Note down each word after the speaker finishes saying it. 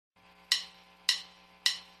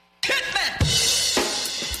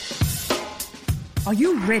Are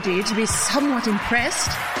you ready to be somewhat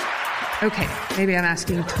impressed? Okay, maybe I'm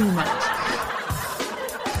asking too much.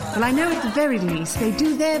 Well, I know at the very least they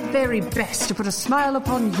do their very best to put a smile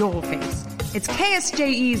upon your face. It's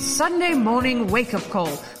KSJE's Sunday Morning Wake-Up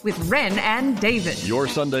Call with Ren and David. Your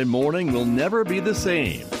Sunday morning will never be the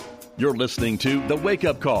same. You're listening to The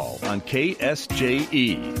Wake-Up Call on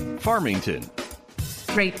KSJE, Farmington.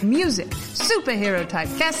 Great music, superhero-type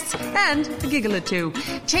guests, and a giggle or two.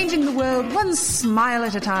 Changing the world one smile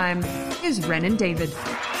at a time is Ren and David.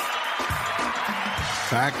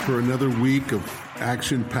 Back for another week of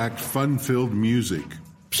action-packed, fun-filled music.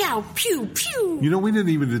 Pew, pew, pew. You know, we didn't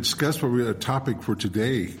even discuss what we had a topic for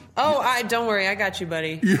today. Oh, don't worry. I got you,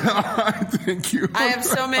 buddy. Yeah, thank you. I have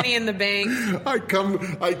so many in the bank. I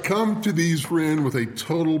come to these, Ren, with a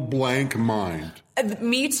total blank mind.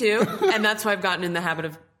 Me too. And that's why I've gotten in the habit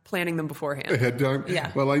of planning them beforehand. Ahead time?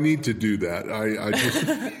 Yeah. Well, I need to do that. I just...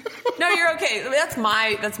 No, you're okay. That's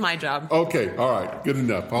my job. Okay. All right. Good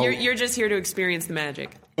enough. You're just here to experience the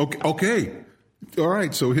magic. Okay. All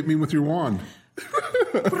right. So hit me with your wand.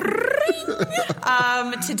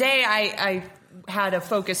 Today I had a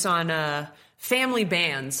focus on family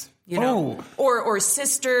bands, you know, or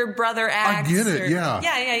sister brother acts. I get it. Yeah.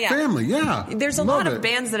 Family. Yeah. There's a lot of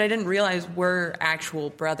bands that I didn't realize were actual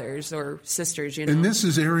brothers or sisters. You know, and this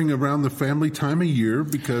is airing around the family time of year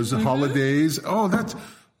because of holidays.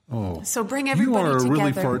 So bring everybody together. You are a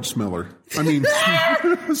really fart smeller. I mean,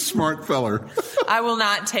 smart feller. I will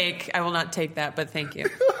not take that, but thank you.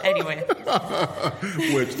 Anyway.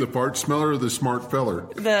 Which, the fart smeller or the smart feller?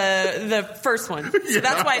 The first one. So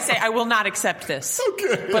that's why I say I will not accept this.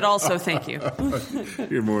 Okay. But also thank you.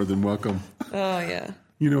 You're more than welcome. Oh, yeah.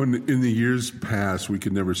 You know, in the years past, we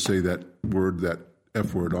could never say that word, that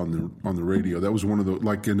F word on the radio. That was one of the,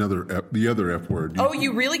 like the other F word. Oh,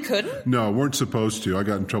 you really couldn't? No, weren't supposed to. I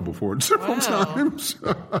got in trouble for it several times.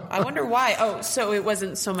 I wonder why. Oh, so it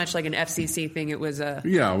wasn't so much like an FCC thing. It was it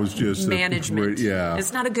was just management.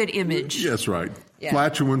 It's not a good image. Yes, right. Yeah.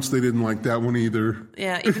 Flatulence, they didn't like that one either.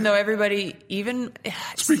 Yeah, even though everybody,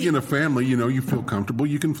 Speaking of family, you know, you feel comfortable,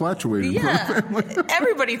 you can flatulate in front of family.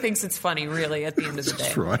 Everybody thinks it's funny, really, at the end of the day.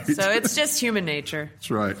 That's right. So it's just human nature. That's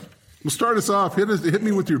right. Well, start us off. Hit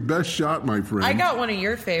me with your best shot, my friend. I got one of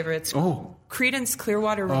your favorites. Oh. Creedence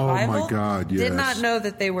Clearwater Revival. Oh, my God, yes. Did not know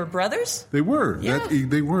that they were brothers. They were. Yeah.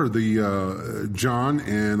 They were. John,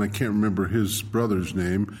 and I can't remember his brother's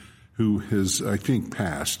name, who has, I think,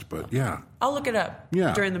 passed. But, yeah. I'll look it up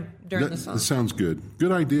during the song. That sounds good.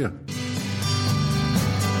 Good idea.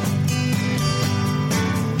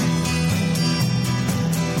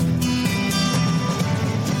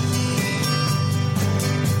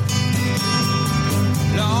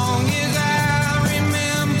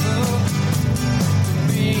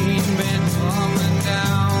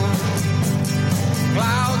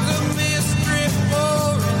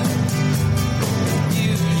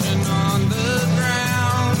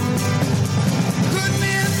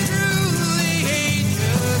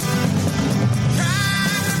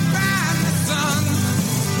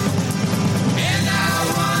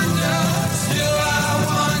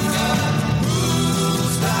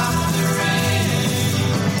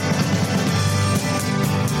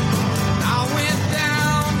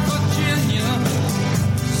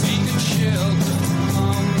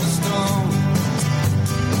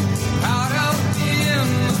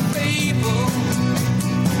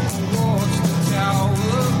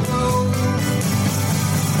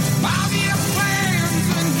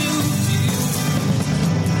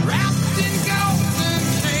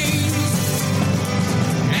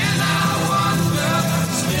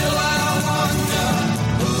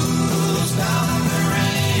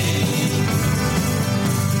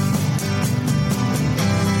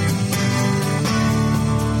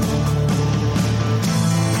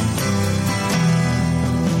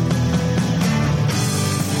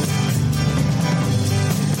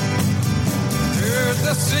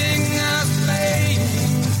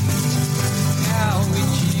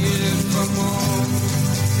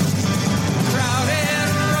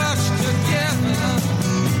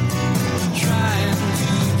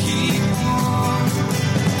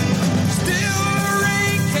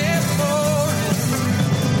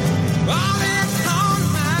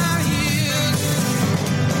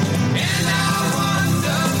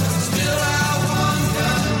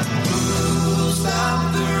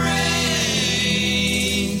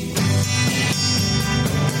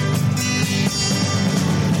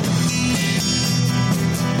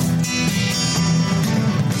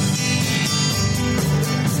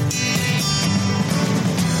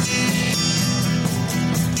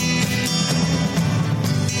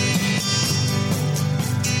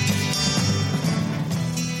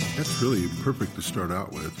 perfect to start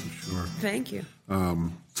out with, for sure. Thank you.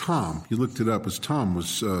 Tom, you looked it up. Tom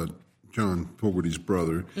was John Fogerty's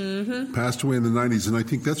brother. Mm-hmm. Passed away in the 90s, and I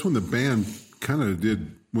think that's when the band kind of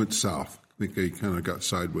went south. I think they kind of got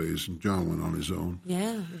sideways, and John went on his own.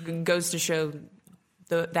 Yeah, it goes to show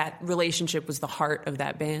that relationship was the heart of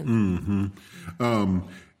that band. Mm-hmm.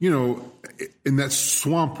 And that's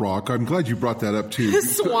swamp rock. I'm glad you brought that up too.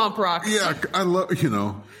 Swamp rock. Yeah, I love,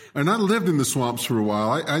 and I lived in the swamps for a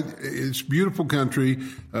while. It's beautiful country.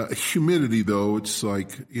 Humidity though, it's like,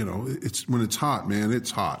 it's when it's hot, man,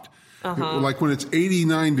 it's hot. Uh-huh. Like when it's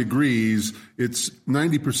 89 degrees, it's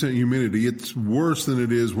 90% humidity. It's worse than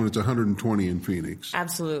it is when it's 120 in Phoenix.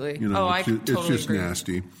 Absolutely. I totally it's just agree.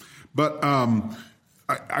 Nasty. But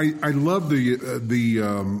I love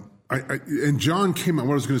and John came out.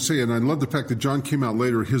 What I was going to say, and I love the fact that John came out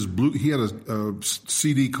later. He had a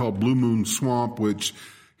CD called Blue Moon Swamp, which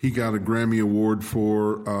he got a Grammy Award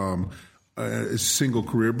for. His single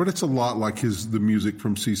career, but it's a lot like the music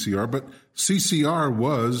from CCR. But CCR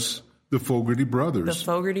was the Fogerty Brothers. The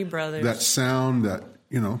Fogerty Brothers. That sound,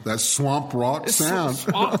 that swamp rock sound.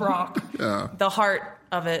 Swamp rock. Yeah. The heart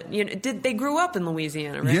of it. They grew up in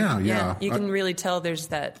Louisiana, right? Yeah. You can really tell there's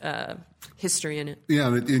that history in it. Yeah,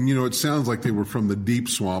 and it sounds like they were from the deep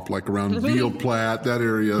swamp, like around Veal Platte, that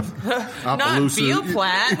area. Not Veal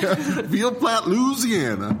Platte. Yeah, Veal Platte,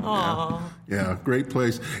 Louisiana. Aww. Yeah, great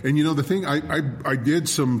place. And the thing, I did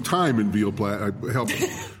some time in Veal Platte. I helped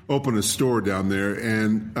open a store down there,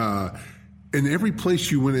 and every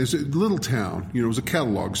place you went is a little town. It was a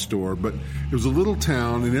catalog store, but it was a little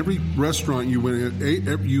town, and every restaurant you went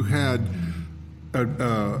in, you had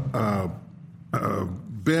a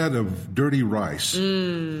bed of dirty rice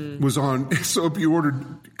was on. So if you ordered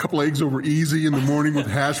a couple eggs over easy in the morning with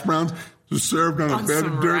hash browns, it was served on a bed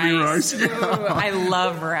of dirty rice. Yeah. Ooh, I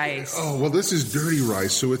love rice. Oh, well, this is dirty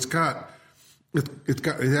rice. So it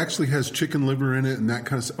actually has chicken liver in it and that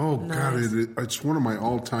kind of stuff. Oh, nice. God, it's one of my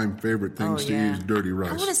all-time favorite things to use, dirty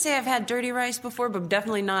rice. I want to say I've had dirty rice before, but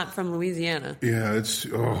definitely not from Louisiana. Yeah, it's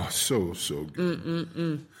so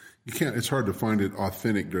good. You can't. It's hard to find it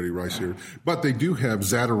authentic dirty rice here, but they do have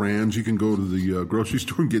Zatarans. You can go to the grocery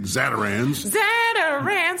store and get Zatarans.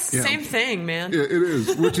 Zatarans, yeah. Same thing, man. Yeah, it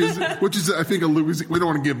is. Which is, I think, a Louisiana. We don't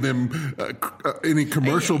want to give them any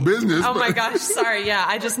commercial business. Oh my gosh, sorry. Yeah,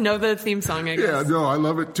 I just know the theme song. I guess. Yeah, no, I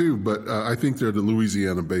love it too. But I think they're the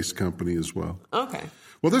Louisiana-based company as well. Okay.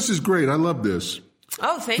 Well, this is great. I love this.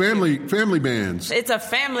 Oh, thank you. Family bands. It's a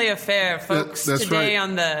family affair, folks. That's today right.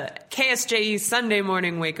 On the KSJE Sunday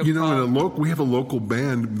morning wake-up call. We have a local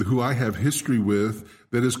band who I have history with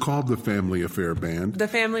that is called the Family Affair Band. The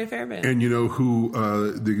Family Affair Band. And you know who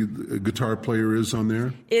the guitar player is on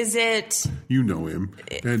there? Is it? You know him.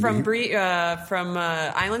 From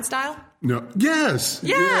Island Style? No. Yes.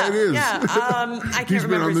 Yeah, it is. Yeah. I can't remember his name. He's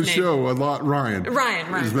been on the show a lot, Ryan.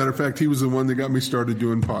 Ryan. As a matter of fact, he was the one that got me started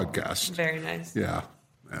doing podcasts. Very nice. Yeah.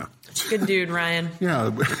 Good dude, Ryan.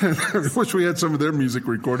 Yeah. I wish we had some of their music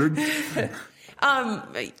recorded.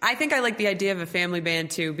 I think I like the idea of a family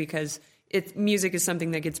band too because music is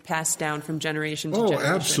something that gets passed down from generation to generation.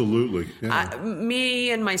 Oh, absolutely. Yeah. Me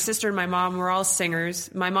and my sister and my mom were all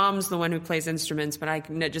singers. My mom's the one who plays instruments, but I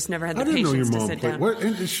just never had the patience to sit down. What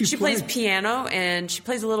does she play? Plays piano and she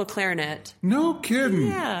plays a little clarinet. No kidding.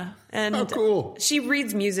 Yeah. And how cool. She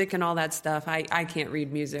reads music and all that stuff. I can't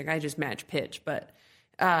read music. I just match pitch. But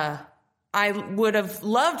I would have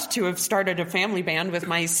loved to have started a family band with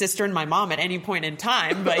my sister and my mom at any point in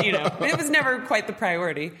time, but it was never quite the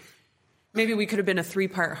priority. Maybe we could have been a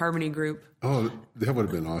 3-part harmony group. Oh, that would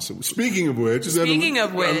have been awesome. Speaking of which, was that a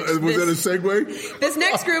segue? This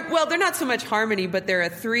next group, well, they're not so much harmony, but they're a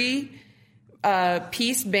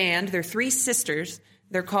 3-piece band. They're 3 sisters.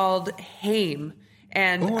 They're called Haim.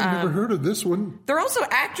 And I've never heard of this one. They're also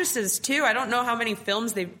actresses, too. I don't know how many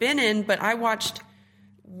films they've been in, but I watched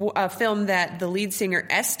a film that the lead singer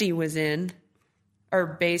Esty was in, or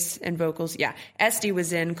bass and vocals. Yeah, Esty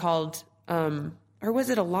was in called, or was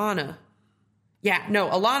it Alana? Yeah, no,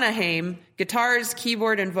 Alana Haim, guitars,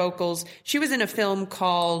 keyboard, and vocals. She was in a film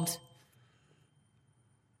called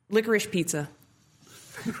Licorice Pizza,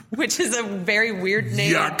 which is a very weird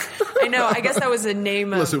name. Yuck. I know, I guess that was a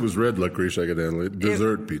name Unless it was red licorice, I could handle it.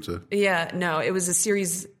 Dessert pizza. Yeah, no, it was a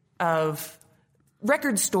series of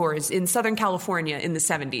record stores in Southern California in the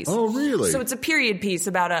 70s. Oh, really? So it's a period piece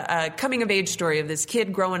about a coming-of-age story of this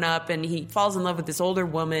kid growing up, and he falls in love with this older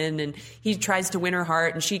woman, and he tries to win her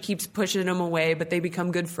heart, and she keeps pushing him away, but they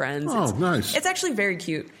become good friends. Oh, nice. It's actually very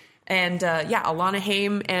cute. And, Alana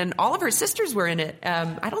Haim and all of her sisters were in it.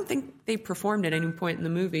 I don't think they performed at any point in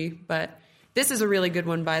the movie, but this is a really good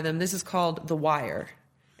one by them. This is called The Wire.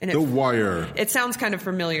 And The Wire. It sounds kind of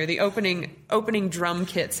familiar. The opening drum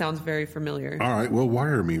kit sounds very familiar. All right, well,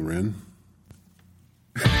 wire me, Ren.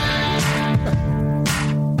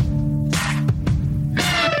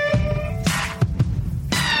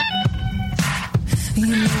 You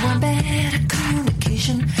know I'm bad at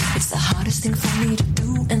communication. It's the hardest thing for me to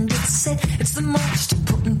do, and it's the most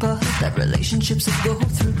important part that relationships will go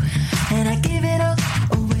through. And I give it all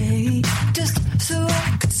away just so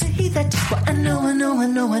I could say that. Well, I know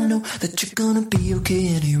that you're gonna be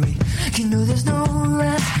okay anyway. You know there's no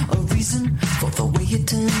rhyme or reason for the way it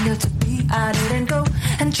turned out to be. I didn't go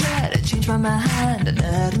and try to change my mind,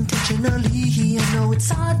 not intentionally. I know it's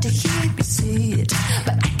hard to hear me say it,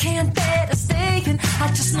 but I can't bear to stay. I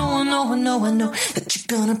just know that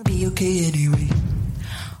you're gonna be okay anyway.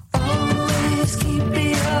 Always keep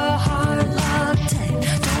your heart locked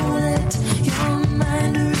tight. Don't let your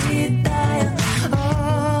mind read that.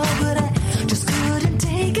 Oh, but I just couldn't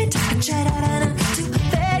take it. I tried to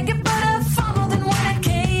beg it, but I fumbled, and when I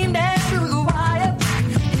came down through the wire,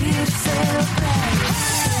 it felt right.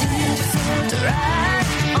 It felt right.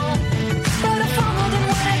 Oh, but I fumbled, and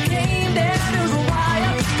when I came down through the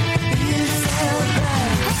wire, it felt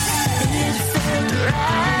right. It felt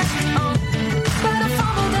right. Oh, but I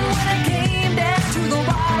fumbled, and when I came down to the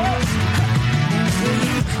wire,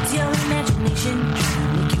 it's your imagination trying to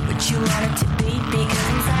make it what you want it to be. Because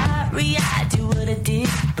I'm sorry I do what I did,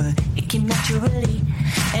 but it came naturally,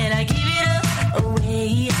 and I gave it up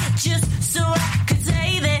away just so I could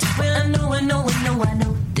say that. Well, I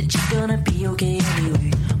know that you're gonna be okay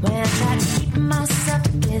anyway. When I try to keep myself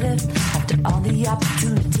together after all the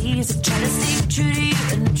opportunities, I try to stay true to you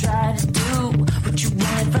and try to do what you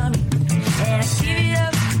wanted from me, and I give it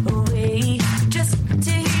up away just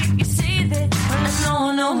to hear you say that.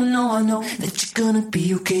 Well, I know that you're gonna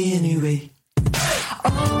be okay anyway.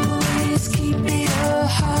 Always keep your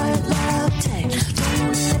heart locked tight.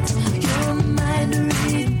 Don't let your mind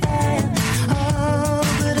read that. Oh,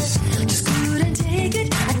 but I just couldn't take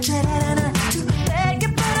it. I tried to beg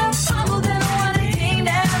it, but I fumbled, and when it came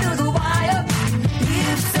down to the wire,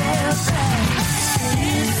 it felt right.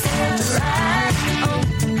 It felt right. Oh,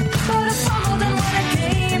 but I fumbled, and when it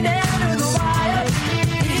came down to the wire,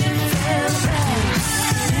 it felt right.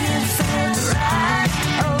 It felt right.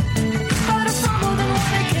 Oh, but I fumbled, and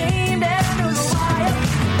when it came down to the wire.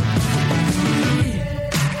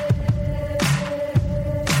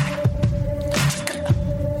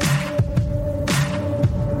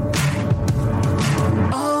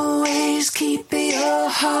 Always keep your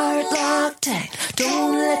heart locked tight.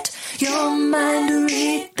 Don't let your mind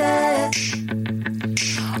read that.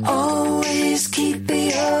 Always keep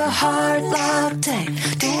your heart locked tight.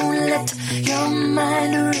 Don't let your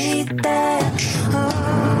mind read that.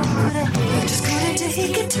 Oh, but I just couldn't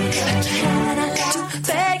take it. I tried not to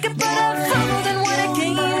beg it, but I fumbled, and when I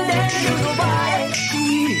came down to the wire,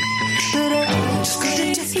 but I just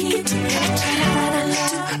couldn't take it. I tried not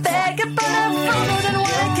to beg it, but I fumbled, and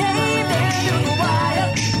when I came down to the wire,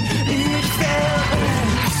 it felt right.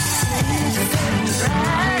 It felt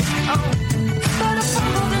right. Oh, but I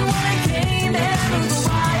fumbled, and when I came down to the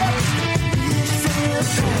wire, it felt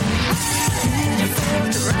right. It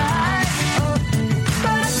felt right. Oh,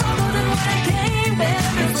 but I fumbled, and when I came down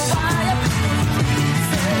to the wire, it felt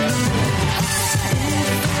right. It felt right.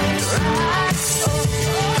 Oh,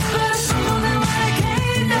 but I fumbled, and when I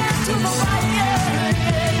came down to the wire,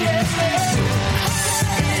 it felt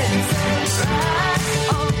right.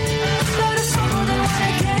 Oh, but I fumbled, and when I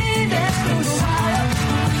came down to the wire,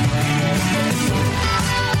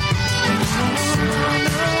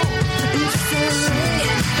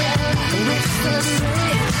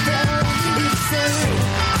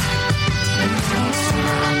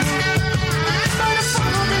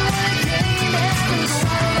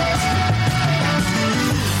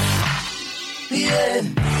 yeah.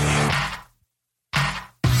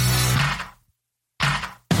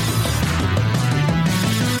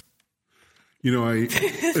 You know, I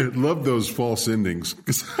love those false endings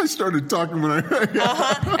because I started talking when I. And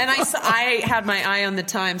I had my eye on the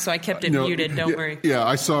time, so I kept it muted. Don't worry. Yeah,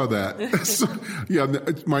 I saw that. So, yeah,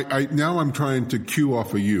 it's now I'm trying to cue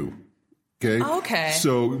off of you. Okay. Okay.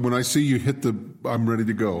 So when I see you hit I'm ready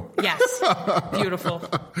to go. Yes. Beautiful.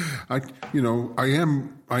 I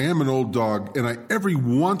am an old dog, and every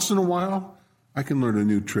once in a while I can learn a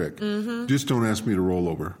new trick. Mm-hmm. Just don't ask me to roll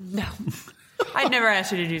over. No. I'd never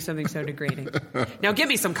asked you to do something so degrading. Now give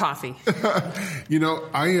me some coffee.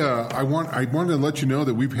 I want to let you know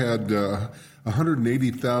that we've had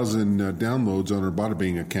 180,000 downloads on our Bada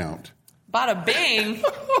Bing account. Bada Bing?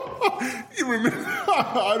 You remember?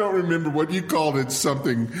 I don't remember what you called it.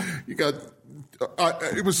 Something you got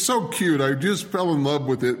it was so cute. I just fell in love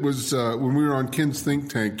with it. It was when we were on Ken's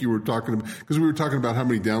Think Tank, you were talking because we were talking about how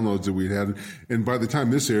many downloads that we'd had, and by the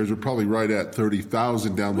time this airs, we're probably right at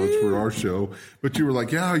 30,000 downloads for our show. But you were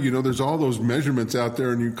like, yeah, there's all those measurements out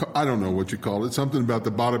there, and I don't know what you called it, something about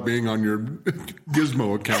the bottom being on your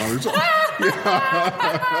Gizmo account or something.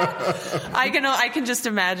 I can just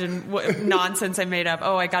imagine what nonsense I made up.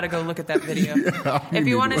 Oh, I got to go look at that video. If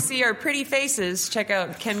you want to see our pretty faces, check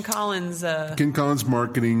out Ken Collins.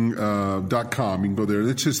 KenCollinsMarketing.com. You can go there.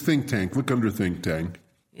 It's his think tank. Look under think tank.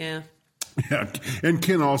 Yeah. Yeah. And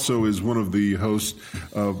Ken also is one of the hosts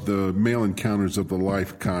of the Male Encounters of the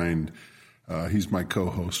Life Kind. He's my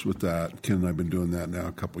co-host with that. Ken and I have been doing that now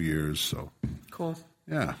a couple years. So cool.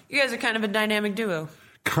 Yeah. You guys are kind of a dynamic duo.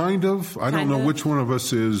 Kind of. I don't know which one of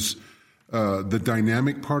us is the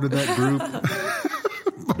dynamic part of that group.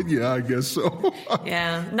 But yeah, I guess so.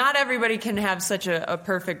 Yeah. Not everybody can have such a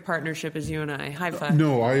perfect partnership as you and I. High five.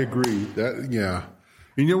 No, I agree. Yeah.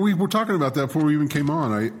 And, we were talking about that before we even came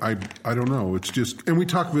on. I don't know. It's just, and we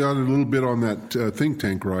talked about it a little bit on that think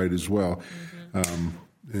tank ride as well. Mm-hmm.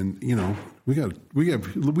 And we have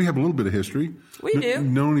a little bit of history. We do.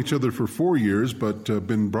 Known each other for 4 years, but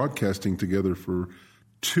been broadcasting together for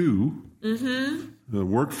 2. Mm-hmm.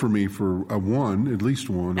 Worked for me for at least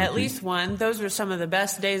one. At least one. Those were some of the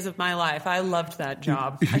best days of my life. I loved that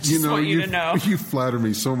job. I just want you to know. You flatter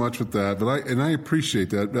me so much with that, but I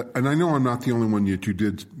appreciate that. And I know I'm not the only one that you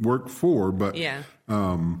did work for, but yeah.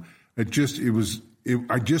 I just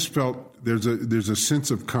felt there's a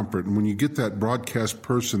sense of comfort, and when you get that broadcast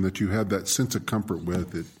person that you had that sense of comfort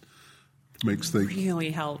with, it makes things really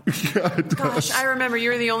help. Yeah, it does. Gosh, I remember you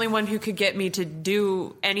were the only one who could get me to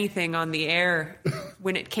do anything on the air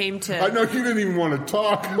when it came to. I know you didn't even want to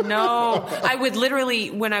talk. No, I would literally,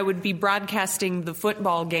 when I would be broadcasting the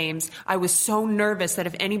football games, I was so nervous that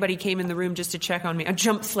if anybody came in the room just to check on me, I'd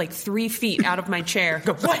jump like 3 feet out of my chair.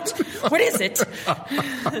 Go, what? What is it?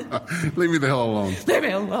 Leave me the hell alone. Leave me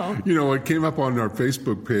alone. It came up on our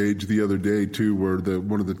Facebook page the other day too, where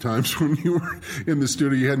one of the times when you were in the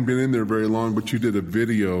studio, you hadn't been in there very long, but you did a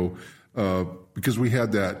video because we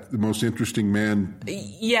had the most interesting man,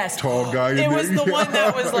 yes, tall guy in there. It was the one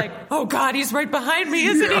that was like, oh God, he's right behind me,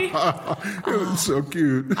 isn't he? It was so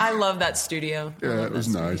cute. I love that studio. Yeah, it was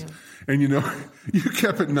nice. And you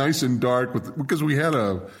kept it nice and dark because we had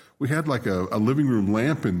like a living room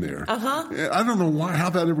lamp in there. Uh-huh. I don't know how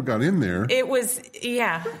that ever got in there. It was,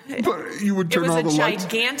 yeah. But you would turn all the lights. It was a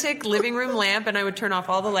gigantic living room lamp, and I would turn off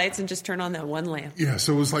all the lights and just turn on that one lamp. Yeah,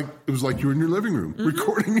 so it was like you were in your living room,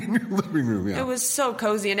 recording in your living room. Yeah. It was so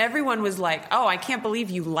cozy, and everyone was like, "Oh, I can't believe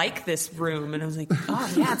you like this room." And I was like,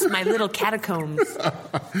 "Oh, yeah, it's my little catacombs."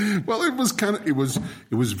 Well, it was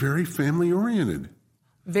very family oriented.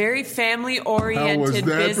 Very family-oriented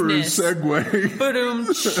business. How was that for a segue?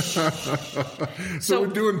 Boom. So we're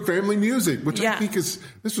doing family music, which I think this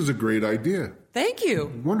was a great idea. Thank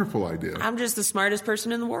you. Wonderful idea. I'm just the smartest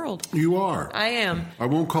person in the world. You are. I am. I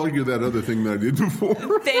won't call you that other thing that I did before.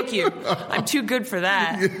 Thank you. I'm too good for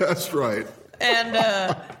that. Yeah, that's right. And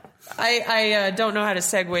I don't know how to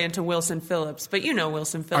segue into Wilson Phillips, but you know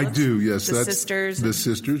Wilson Phillips. I do, yes. The sisters. The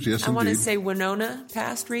sisters, yes, I want to indeed. say Winona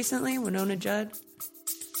passed recently, Winona Judd.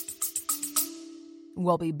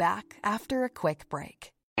 We'll be back after a quick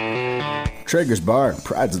break. Traeger's Bar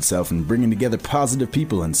prides itself in bringing together positive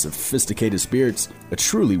people and sophisticated spirits. A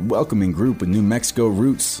truly welcoming group with New Mexico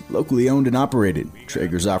roots, locally owned and operated.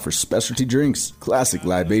 Traeger's offers specialty drinks, classic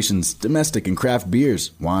libations, domestic and craft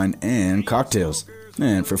beers, wine, and cocktails.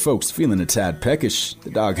 And for folks feeling a tad peckish, the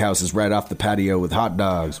Doghouse is right off the patio with hot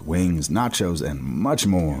dogs, wings, nachos, and much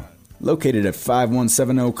more. Located at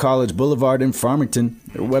 5170 College Boulevard in Farmington,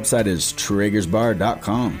 their website is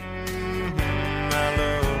TraegersBar.com. I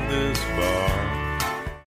love this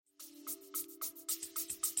bar.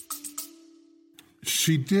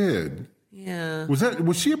 She did. Yeah.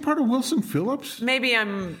 Was she a part of Wilson Phillips? Maybe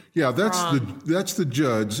I'm that's wrong. that's the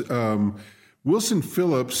judge. Wilson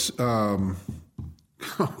Phillips.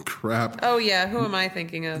 Oh crap! Oh yeah, who am I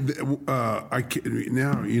thinking of? I can't,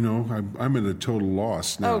 now. I'm at a total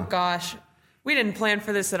loss now. Oh gosh, we didn't plan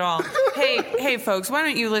for this at all. Hey, folks, why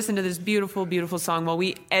don't you listen to this beautiful, beautiful song while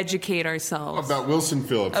we educate ourselves About Wilson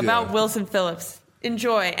Phillips. about Wilson Phillips.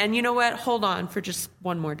 Enjoy, and you know what? Hold on for just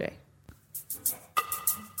one more day.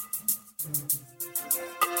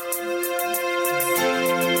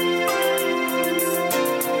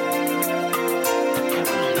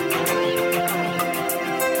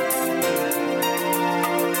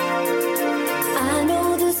 I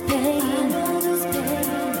know this pain.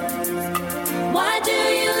 Why do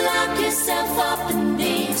you lock yourself up in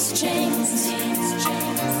these chains?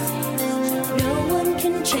 No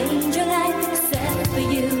won't change your life except for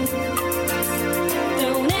you.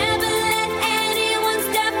 Don't ever let anyone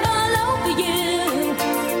step all over you.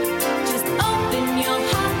 Just open your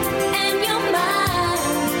heart and your mind.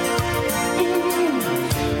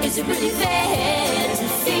 Is it really fair to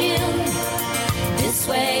feel this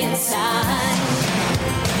way inside?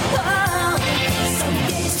 Oh,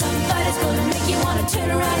 someday somebody's gonna make you wanna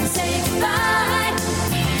turn around and say goodbye.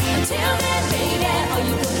 Until then, baby, are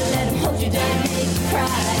you gonna let him hold you down and make you cry?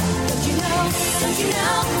 Don't you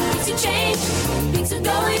know, things will change, things will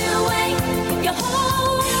go your way. If you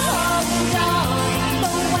hold on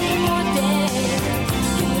for one more day,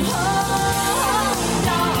 you hold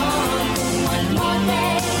on for one more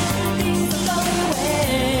day, things will go your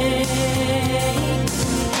way.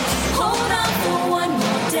 Hold on for one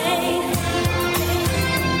more day.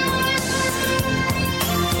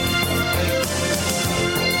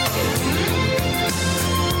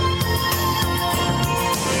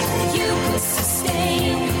 You could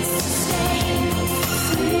sustain,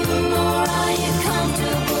 or are you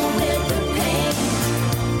comfortable with the pain?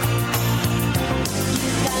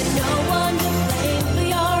 You got no one to blame for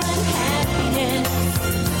your unhappiness.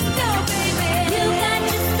 No, baby, you got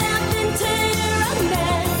yourself into a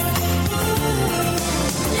mess.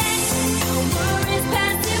 Let your worries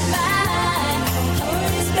pass you by.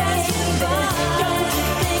 Worries pass you by. Don't you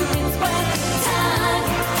think it's worth the time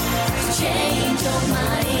to change your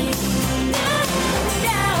mind? No.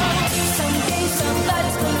 Someday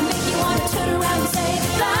somebody's gonna make you wanna turn around and say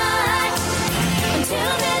goodbye.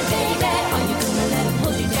 Until then, baby, are you gonna let him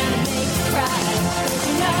hold you down and make you cry?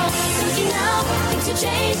 Don't you know, things will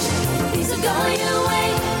change, things will go your way.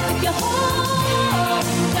 If you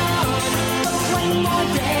hold on for one more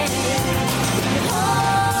day, if you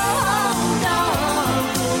hold on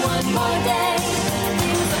for one more day,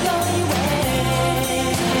 things will go your way.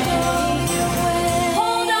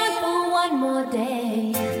 Hold on for one more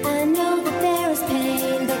day. I know that there is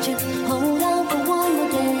pain, but you hold on for one more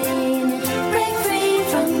day and break free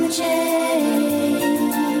from the chains.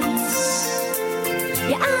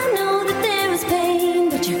 Yeah, I know that there is pain,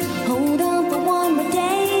 but you hold on for one more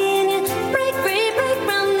day and you break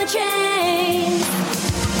from the chains.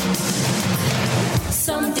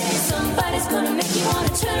 Someday somebody's gonna make you wanna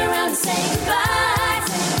turn around and say goodbye.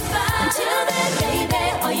 Until then, baby,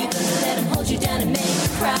 are you gonna let him hold you down and make you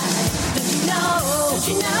cry? Don't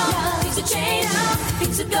you know, things will change,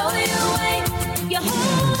 things will go your way. If you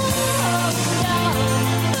hold on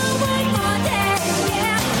for one more day,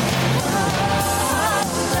 yeah.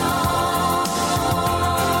 Hold on.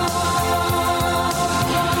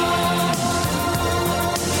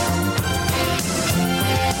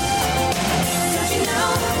 Don't you know,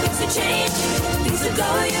 things will change, things will go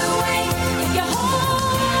your way. If you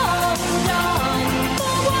hold on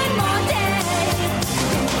for one more day,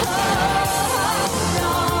 hold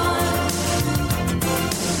on.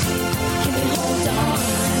 Can we hold on?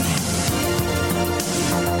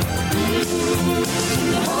 Can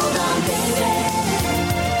you hold on, baby?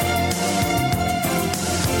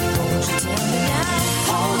 Won't you tell me now?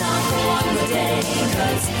 Hold on for one more day,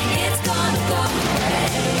 'cause it's gonna go away.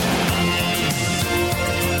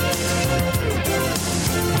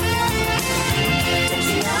 Don't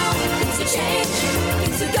you know, things will change,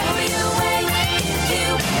 things will go your way. If you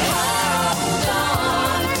hold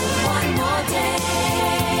on for one more day,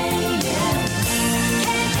 yeah.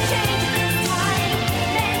 Can't change this time,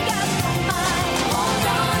 make up your mind. Hold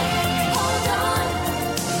on,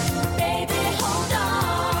 baby, hold on.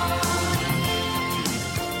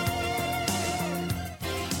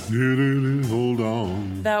 Hold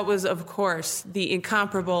on. That was, of course, the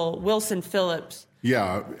incomparable Wilson Phillips.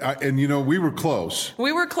 Yeah, and we were close.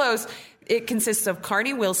 We were close. It consists of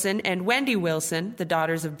Carney Wilson and Wendy Wilson, the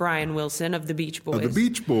daughters of Brian Wilson of the Beach Boys. Of the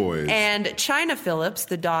Beach Boys. And China Phillips,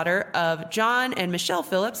 the daughter of John and Michelle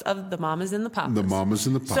Phillips of the Mamas and the Papas. The Mamas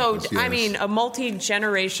and the Papas, So, yes. I mean, a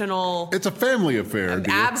multi-generational... It's a family affair,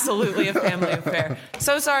 dear. Absolutely a family affair.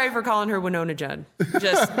 So sorry for calling her Winona Judd.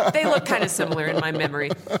 Just, they look kind of similar in my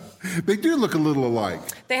memory. They do look a little alike.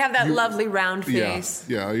 They have that lovely round face.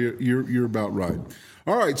 Yeah, you're about right.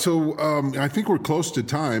 All right, so I think we're close to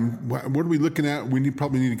time. What are we looking at? We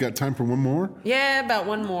probably got time for one more? Yeah, about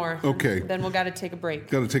one more. Okay. Then we'll got to take a break.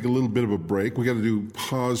 Got to take a little bit of a break. We got to do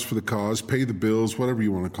pause for the cause, pay the bills, whatever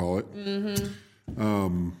you want to call it.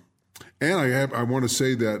 Mm-hmm. And I want to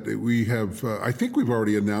say that we have, I think we've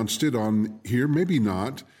already announced it on here, maybe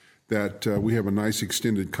not, that we have a nice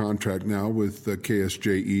extended contract now with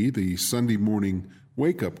KSJE, the Sunday morning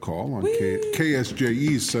wake-up call on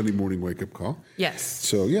KSJE's Sunday morning wake-up call. Yes.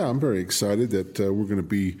 So, yeah, I'm very excited that we're going to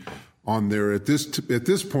be on there at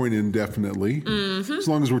this point indefinitely. Mm-hmm. As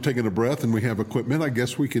long as we're taking a breath and we have equipment, I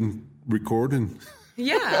guess we can record and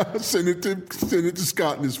send it to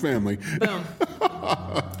Scott and his family. Boom.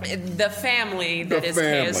 The family that is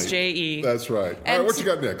KSJE. That's right. All right, what you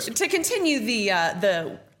got next? To continue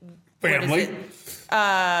the family.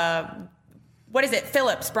 What is it?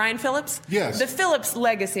 Brian Phillips? Yes. The Phillips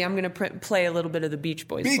legacy. I'm going to play a little bit of the Beach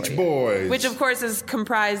Boys. Beach Boys. Which, of course, is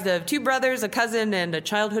comprised of 2 brothers, a cousin, and a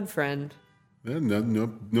childhood friend. Yeah,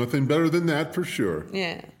 nothing better than that for sure.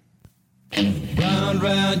 Yeah. Round,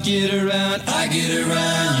 round, get around, I get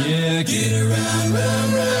around, yeah, get around,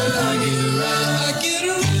 round, round, I get around, I get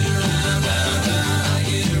around, round, round, I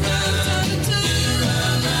get around, get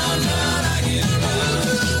around, round, round, I get around,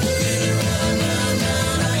 get around, round,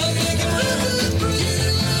 round, I get around, get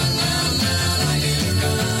around, round, round, I get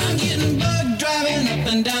around. I'm getting bugged driving up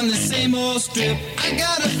and down the same old strip. I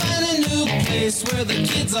gotta find a new place where the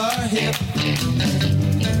kids are hip.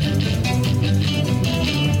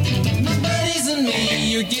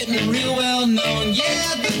 You're getting real well known.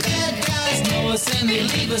 Yeah, the bad guys know us and they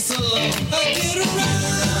leave us alone. I get around,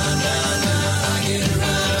 round, round, round, I get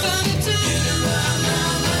around. Get around,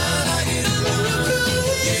 round, round, I get around.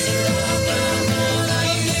 Get around, round, round,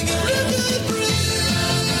 I get around. Get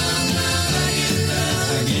around, round, round, I get around.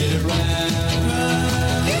 I get around.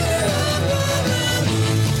 Get around, round, round.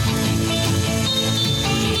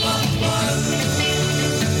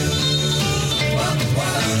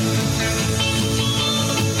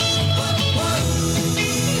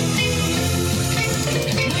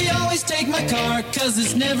 Take my car, cause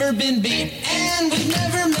it's never been beat, and we've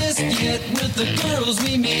never missed yet with the girls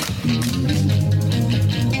we meet.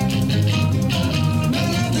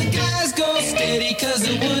 None of the guys go steady, cause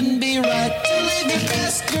it wouldn't be right to leave your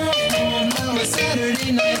best girl home on a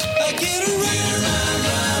Saturday night. I get around, round,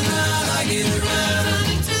 round, round, I get around.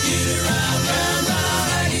 Get around, round, round,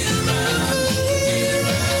 I get around. Get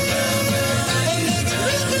around, round, round, I get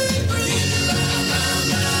around. Get around, round,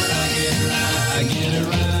 round, I get around. I get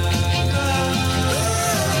around.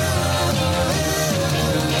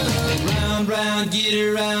 Round, get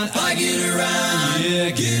around, I get around, yeah,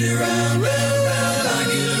 get around, round, round, I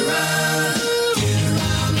get around, get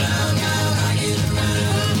around, round, round, I get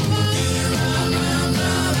around, get around, round,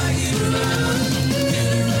 round, I get around, get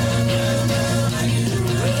around, round, round, I get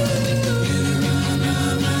around, get around,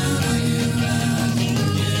 round, round, I get around,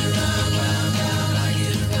 get around, round, round, I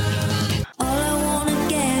get around. All I wanna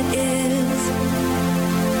get is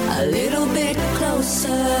a little bit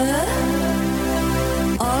closer.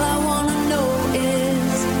 All I wanna know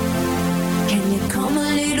is, can you come a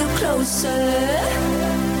little closer?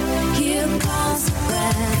 Here comes the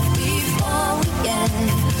breath before we get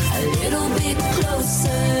a little bit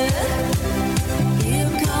closer.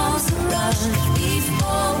 Here comes the rush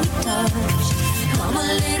before we touch. Come a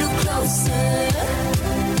little closer.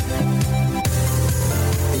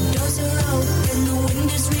 The doors are open, the wind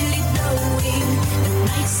is really blowing. The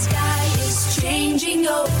night sky is changing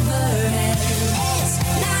overhead. It's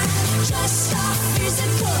not just our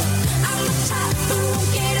physical. I'm a type who won't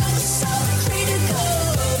get up so critical.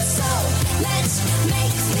 So let's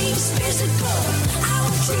make things physical. I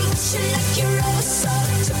will treat you like you're all so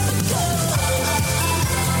typical.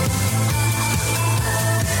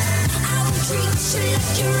 I will treat you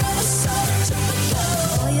like you're all so typical.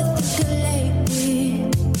 All you think of lately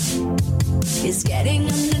is getting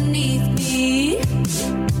underneath me.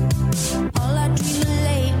 All I dream of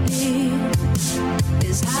lately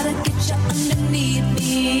is how to get you underneath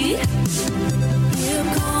me. Here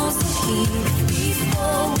comes the heat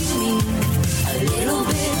before we meet a little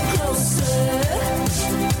bit closer.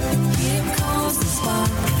 Here comes the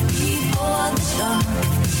spark before the dark.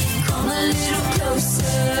 Come a little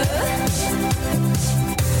closer.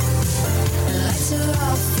 The lights are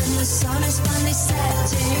off and the sun is finally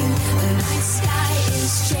setting. The night sky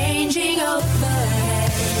is changing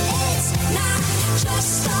overhead. It's not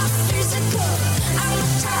just our physical. I'm a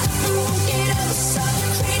type who won't get up so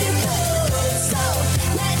critical. So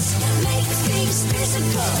let's make things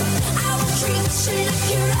physical. I will treat you like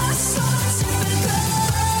you're all so typical.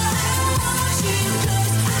 I want you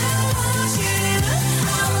close. I want you.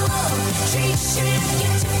 I won't treat you like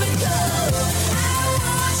you're typical. I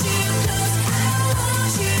want you close. I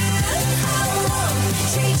want you. I won't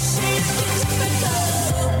treat you like you're typical.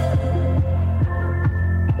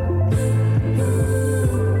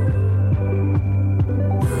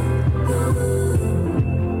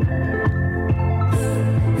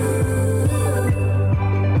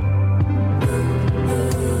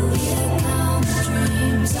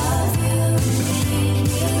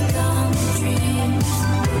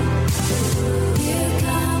 Here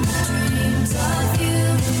come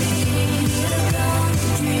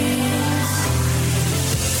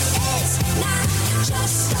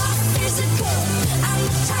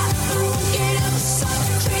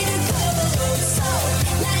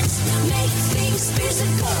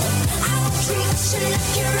treat you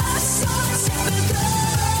like you're all so typical.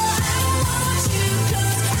 I want you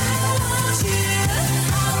 'cause I want you.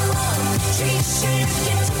 I won't treat you like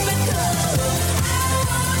you're typical. I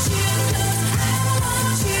want you 'cause I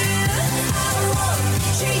want you. I won't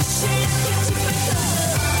treat you like you're typical.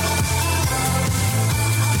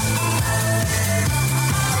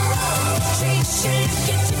 Treat you like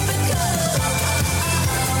you're typical.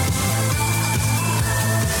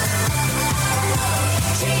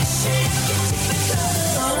 Treat you like you're typical.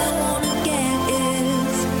 All I wanna get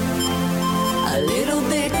is a little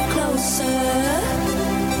bit closer.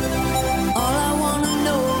 All I wanna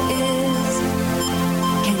know is,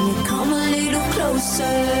 can you come a little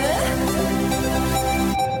closer?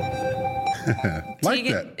 Like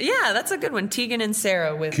Tegan, that. yeah, that's a good one. Tegan and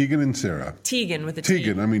Sarah with Keegan and Sarah. Tegan with a T.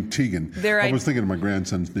 Tegan, I mean Tegan. They're I was thinking my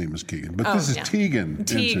grandson's name is Keegan, but Oh, this is yeah. Tegan. and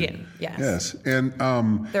Tegan, Sarah. yes. Yes, and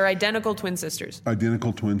They're identical twin sisters.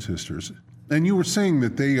 identical twin sisters. And you were saying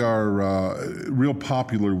that they are real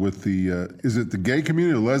popular with the, is it the gay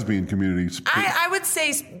community or lesbian community? I would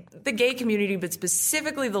say the gay community, but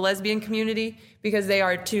specifically the lesbian community, because they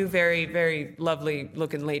are two very, very lovely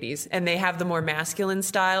looking ladies. And they have the more masculine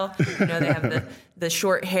style. You know, they have the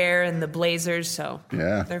short hair and the blazers. So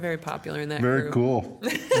Yeah. they're very popular in that Very group. cool.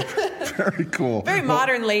 Very cool. Very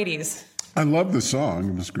modern ladies. I love the song.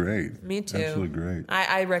 It was great. Me too. Absolutely great.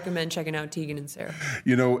 I recommend checking out Tegan and Sarah.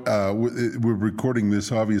 You know, we're recording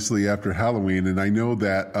this obviously after Halloween, and I know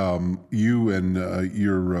that you and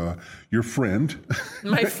your friend,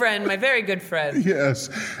 My friend, my very good friend. yes,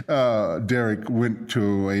 Derek, went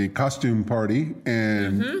to a costume party,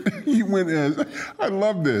 and he went as. I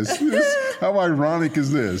love this. How ironic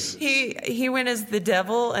is this? He went as the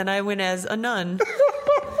devil, and I went as a nun.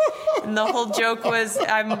 And the whole joke was,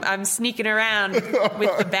 I'm sneaking around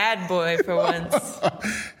with the bad boy for once.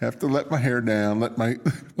 Have to let my hair down. Let my what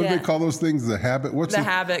do Yeah. they call those things? The habit. What's The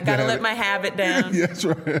habit. Gotta let my habit down. Yes,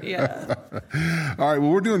 right. Yeah. All right. Well,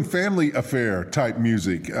 we're doing family affair type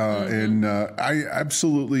music, and I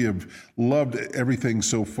absolutely have loved everything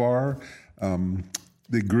so far.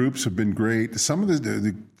 The groups have been great. Some of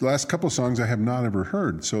the last couple of songs I have not ever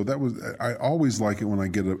heard, so that was. I always like it when I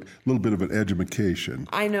get a little bit of an education.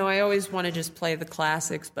 I know, I always want to just play the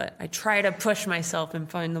classics, but I try to push myself and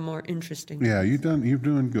find the more interesting. Yeah, you're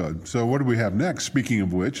doing good. So what do we have next? Speaking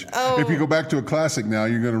of which, if you go back to a classic now,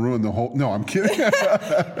 you're going to ruin the whole. No, I'm kidding. No,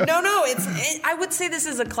 I would say this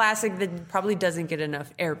is a classic that probably doesn't get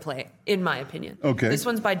enough airplay, in my opinion. Okay. This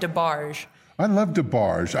one's by DeBarge. I love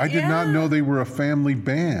DeBarge. I did not know they were a family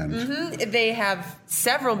band. They have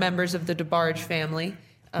several members of the DeBarge family.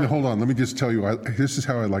 Now, hold on, let me just tell you. This is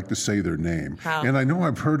how I like to say their name. How? And I know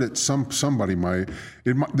I've heard it. Somebody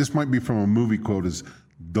this might be from a movie quote. Is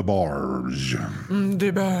DeBarge?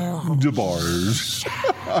 DeBarge.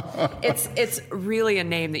 It's really a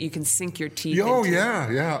name that you can sink your teeth Oh into.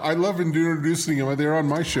 yeah. I love introducing them. They're on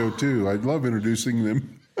my show too. I love introducing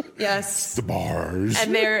them. Yes. DeBarge.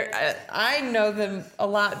 And I know them a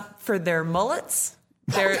lot for their mullets.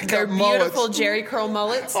 Their got beautiful mullets. Jerry curl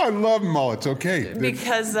mullets. I love mullets. Okay,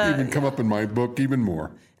 Because, they even come up in my book even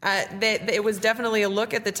more. It was definitely a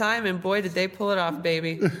look at the time, and boy, did they pull it off,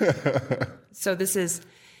 baby. So this is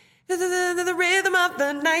the rhythm of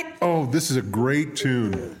the night. Oh, this is a great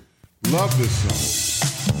tune. Love this song.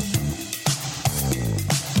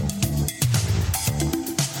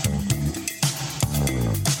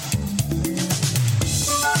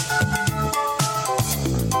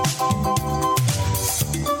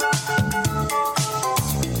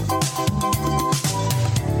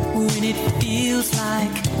 When it feels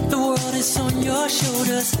like the world is on your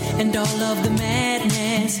shoulders and all of the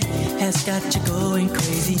madness has got you going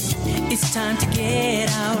crazy, it's time to get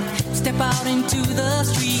out, step out into the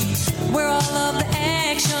street where all of the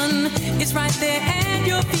action is right there at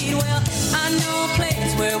your feet. Well, I know a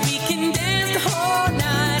place where we can dance the whole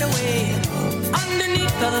night away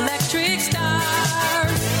underneath the electric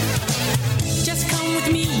stars. Just come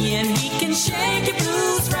with me and we can shake your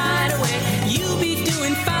blues right away. You'll be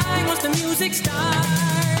doing fine once the music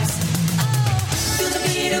starts. Oh, feel the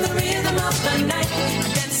beat of the rhythm of the night.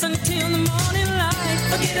 Dance until the morning light.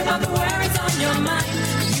 Forget about the worries on your mind.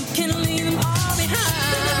 You can leave them all behind.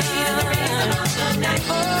 Feel the beat of the rhythm of the night.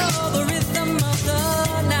 Oh, the rhythm of the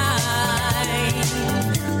night.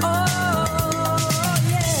 Oh,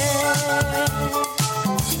 yeah.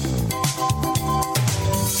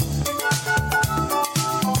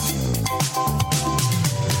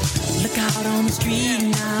 Look out on the street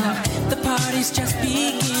now, the party party's just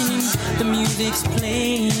beginning. The music's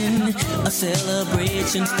playing, a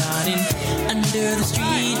celebration starting under the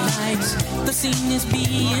street lights. The scene is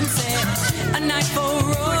being set, a night for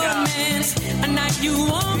romance, a night you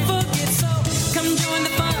won't forget. So come join the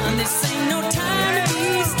fun. This ain't no time to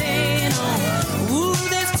be staying home. Ooh,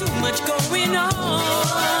 there's too much going on.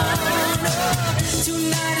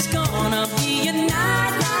 Tonight is gonna be a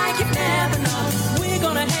night like you've never known. We're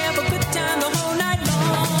gonna have a good time the whole night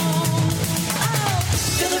long.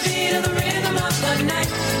 Feel the beat of the rhythm of the night.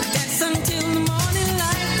 Dance until the morning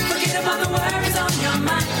light. Forget about the worries on your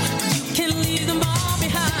mind. You can leave them all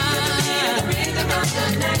behind. Feel the rhythm of the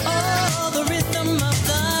night. Oh, the rhythm of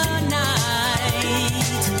the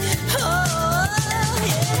night. Oh,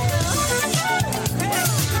 yeah.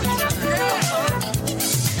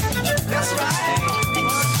 That's right.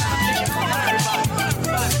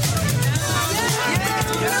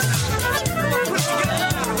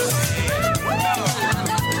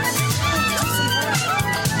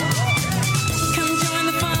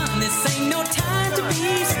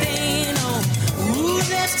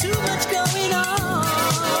 Too much going on.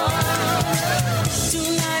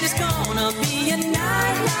 Tonight is gonna be a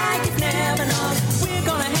night like you've never known. We're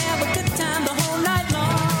gonna have a good time the whole night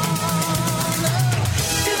long.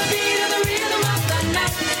 To the beat of the rhythm of the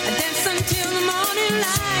night, dance until the morning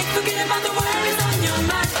light. Forget about the worries on your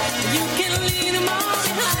mind. You can leave them all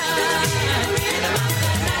behind. To the beat of the rhythm of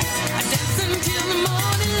the night, dance until the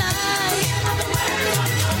morning light. Forget about the worries on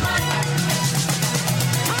your mind.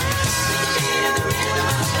 To the beat of the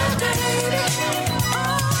rhythm of the night.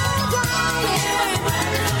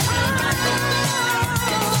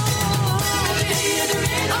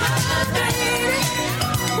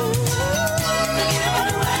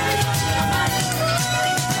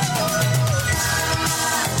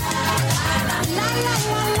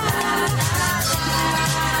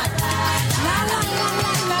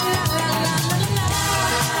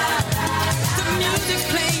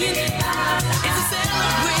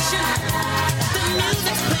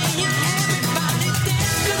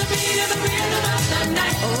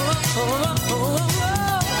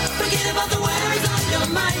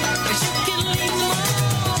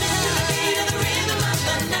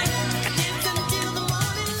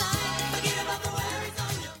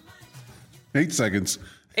 Eight seconds.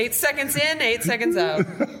 8 seconds in, 8 seconds out.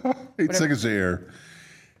 8 seconds to air.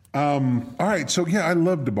 All right. So, yeah, I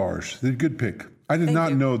love DeBarge. They're a good pick. I did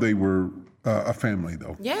not know they were a family,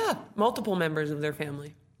 though. Yeah, multiple members of their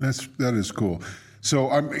family. That is cool. So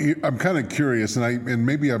I'm kind of curious, and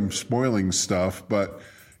maybe I'm spoiling stuff, but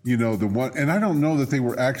you know the one, and I don't know that they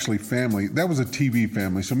were actually family. That was a TV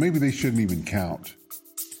family, so maybe they shouldn't even count.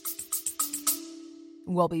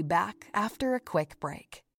 We'll be back after a quick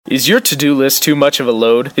break. Is your to-do list too much of a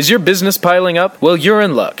load? Is your business piling up? Well, you're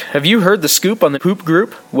in luck. Have you heard the scoop on the Poop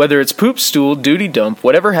Group? Whether it's poop, stool, duty dump,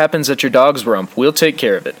 whatever happens at your dog's rump, we'll take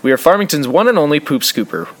care of it. We are Farmington's one and only Poop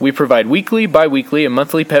Scooper. We provide weekly, bi-weekly, and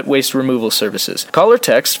monthly pet waste removal services. Call or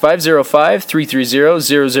text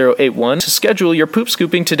 505-330-0081 to schedule your poop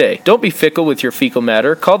scooping today. Don't be fickle with your fecal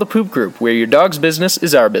matter. Call the Poop Group, where your dog's business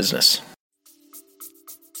is our business.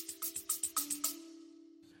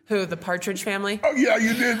 Who, the Partridge Family? Oh, yeah,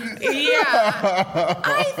 you did. Yeah.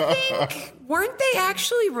 I think, weren't they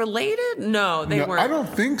actually related? No, they weren't. I don't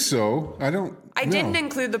think so. I didn't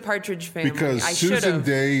include the Partridge Family. Because Susan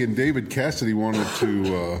Day and David Cassidy wanted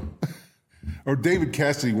to, or David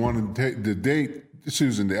Cassidy wanted to date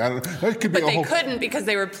Susan Day. I don't know. That could be but they couldn't because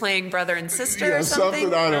they were playing brother and sister or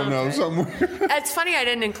something? I don't know. Somewhere. It's funny I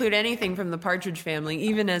didn't include anything from the Partridge Family,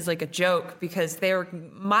 even as like a joke, because they were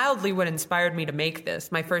mildly what inspired me to make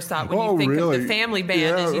this. My first thought when you think of the family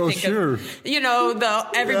band is you think of,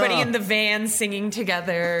 everybody in the van singing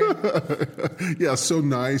together. Yeah, so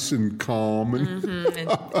nice and calm. And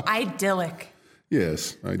idyllic.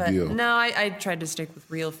 Yes, ideal. But no, I tried to stick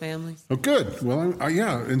with real families. Oh, good. Well,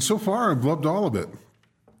 yeah, and so far I've loved all of it.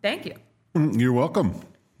 Thank you. You're welcome.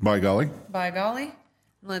 By golly. By golly.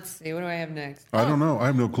 Let's see. What do I have next? I don't know. I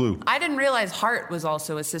have no clue. I didn't realize Heart was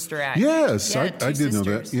also a sister act. Yes, yeah, I did know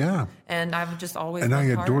that. Yeah. And I've just always and I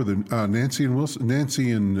loved adore Heart. the Nancy and Wilson.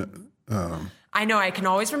 Nancy and. I know. I can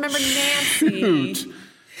always remember Nancy. Shoot.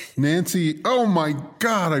 Nancy, oh my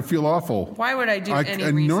God, I feel awful. Why would I do any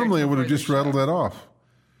research? Normally I would have just rattled that off.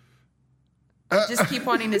 I just keep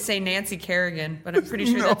wanting to say Nancy Kerrigan, but I'm pretty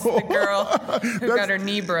sure that's the girl who got her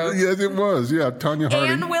knee broke. Yes, it was. Yeah, Tanya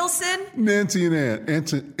Harding. Ann Wilson? Nancy and Ann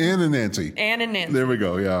and Nancy. Ann and Nancy. There we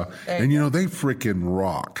go, yeah. And they freaking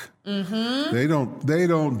rock. Mm-hmm. They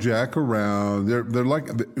don't jack around. They're like,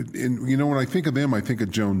 when I think of them, I think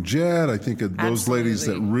of Joan Jett. I think of those ladies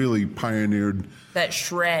that really pioneered that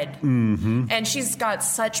shred. Mm-hmm. And she's got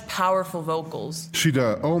such powerful vocals. She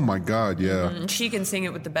does. Oh my God, yeah. Mm-hmm. She can sing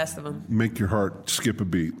it with the best of them. Make your heart skip a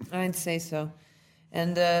beat. I'd say so.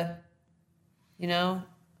 And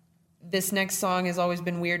this next song has always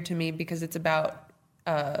been weird to me because it's about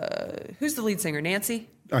who's the lead singer? Nancy?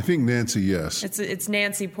 I think Nancy, yes. It's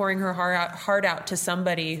Nancy pouring her heart out to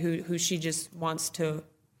somebody who she just wants to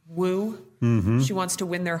woo. Mm-hmm. She wants to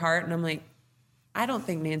win their heart, and I'm like, I don't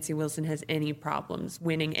think Nancy Wilson has any problems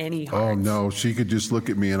winning any hearts. Oh no, she could just look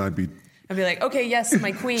at me and I'd be like, okay, yes,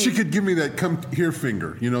 my queen. She could give me that come here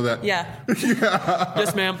finger, that. Yeah. Yeah.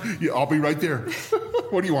 Yes, ma'am. Yeah, I'll be right there.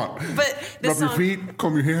 What do you want? But rub your feet,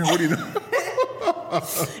 comb your hair. What do you know?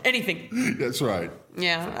 Anything. That's right.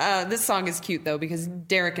 Yeah. This song is cute though because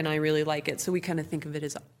Derek and I really like it, so we kind of think of it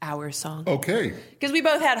as our song. Okay. Because we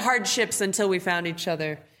both had hardships until we found each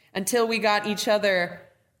other, until we got each other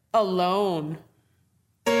alone.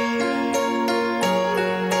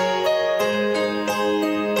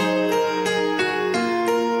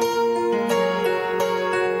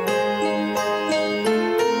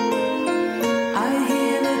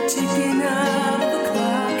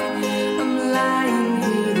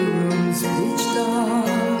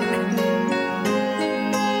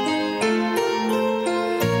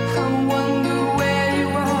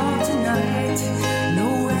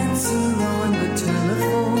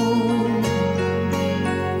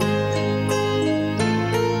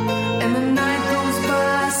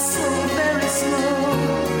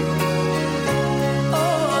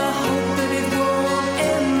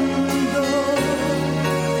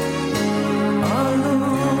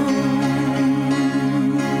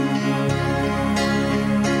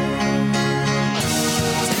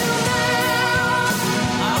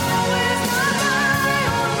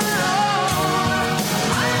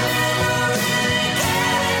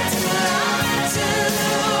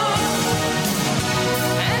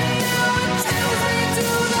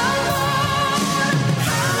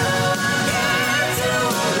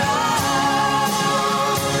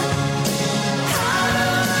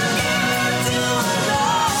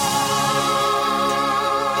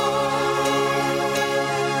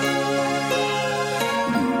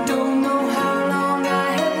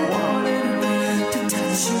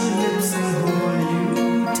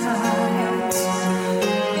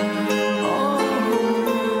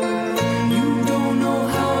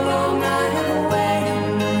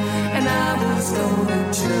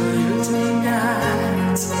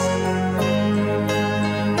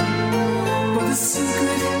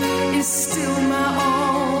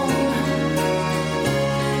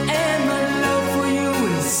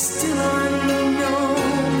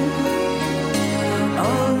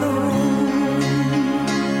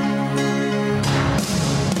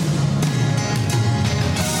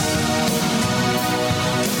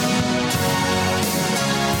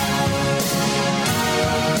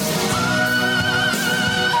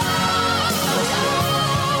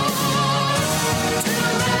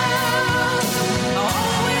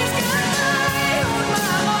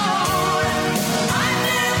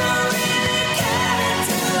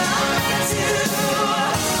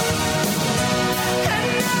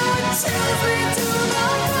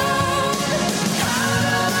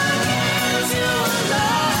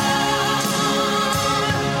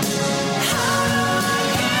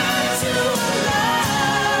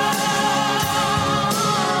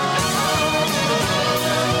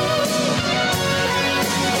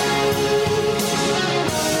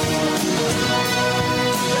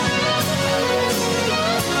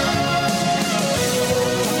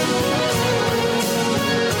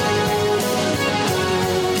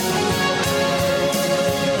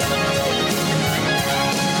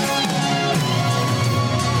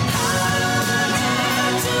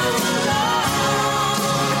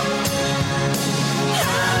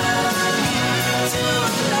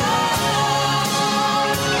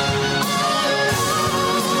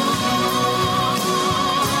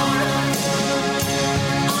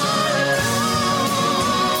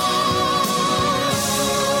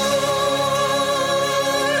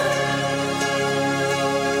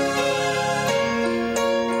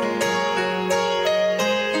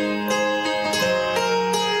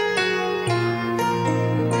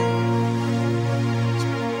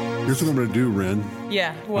 Here's what I'm going to do, Ren.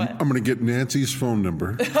 Yeah, what? I'm going to get Nancy's phone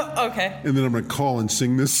number. Okay. And then I'm going to call and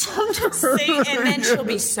sing this song to her. And then she'll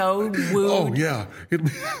be so wooed. Oh, yeah.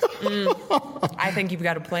 I think you've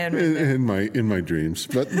got a plan right there. In my dreams.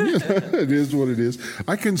 But it is what it is.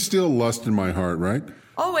 I can still lust in my heart, right?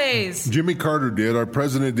 Always. Jimmy Carter did. Our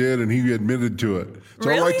president did, and he admitted to it. It's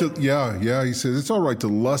all right to, yeah. He says it's all right to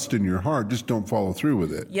lust in your heart. Just don't follow through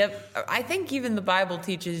with it. Yep. I think even the Bible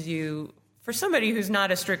teaches you. For somebody who's not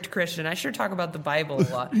a strict Christian, I sure talk about the Bible a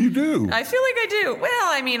lot. You do. I feel like I do. Well,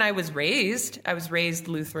 I mean, I was raised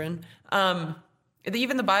Lutheran.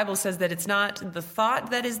 Even the Bible says that it's not the thought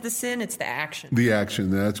that is the sin, it's the action. The action,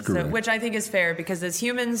 that's correct. Which I think is fair, because as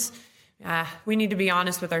humans, we need to be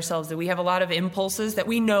honest with ourselves that we have a lot of impulses that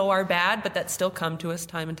we know are bad, but that still come to us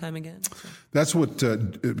time and time again. So. That's what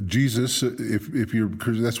Jesus, if you're,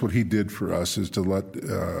 that's what he did for us, is to let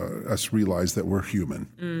us realize that we're human.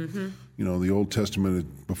 Mm-hmm. You know, the Old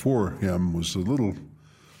Testament before him was a little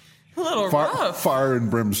rough. Fire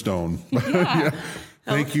and brimstone. Yeah.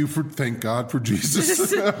 Thank God for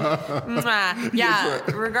Jesus. Yeah,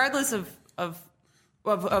 regardless of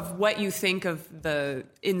what you think of the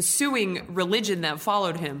ensuing religion that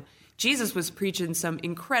followed him, Jesus was preaching some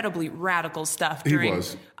incredibly radical stuff during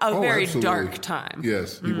a very dark time.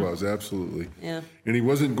 Yes, he was, absolutely. Yeah. And he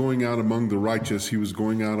wasn't going out among the righteous. He was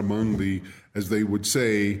going out among the, as they would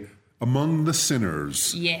say, among the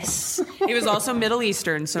sinners. Yes. He was also Middle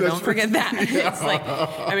Eastern, so don't forget that. Yeah. It's like,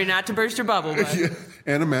 I mean, not to burst your bubble, but... Yeah.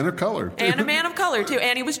 And a man of color. And a man of color, too.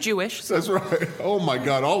 And he was Jewish. So. That's right. Oh, my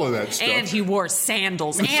God, all of that stuff. And he wore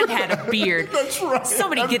sandals and had a beard. That's right.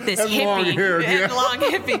 Somebody get this hippie. Long hair, and long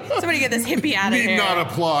hippie. Somebody get this hippie out of here. Need not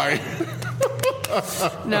apply.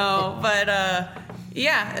 No, but,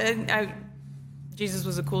 Jesus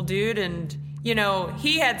was a cool dude, and... You know,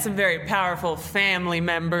 he had some very powerful family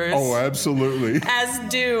members. Oh, absolutely. As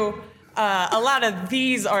do a lot of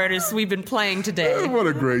these artists we've been playing today. What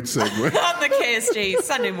a great segue. On the KSJ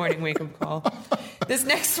Sunday morning wake-up call. This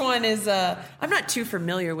next one is, I'm not too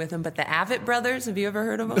familiar with them, but the Avett Brothers. Have you ever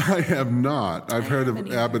heard of them? I have not. I've heard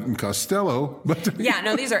of Abbott and Costello. But yeah,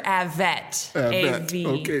 no, these are Avett. A-V.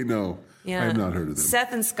 Okay, no. Yeah. I have not heard of them.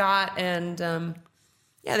 Seth and Scott and...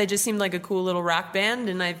 yeah, they just seemed like a cool little rock band,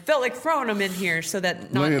 and I felt like throwing them in here so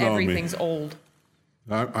that not everything's old.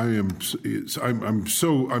 I'm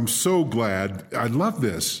so glad. I love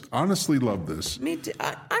this. Honestly, love this. Me too.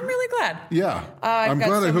 I'm really glad. Yeah, I'm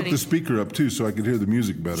glad I hooked the speaker up too, so I could hear the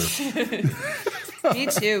music better. Me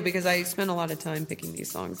too, because I spent a lot of time picking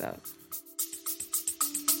these songs out.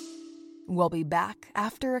 We'll be back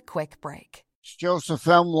after a quick break. Joseph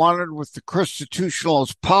M. Leonard with the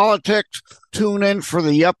Constitutionalist Politics. Tune in for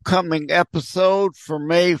the upcoming episode for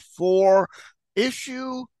May 4,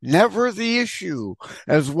 Issue, Never the Issue,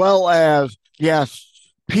 as well as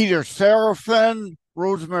guests Peter Seraphin,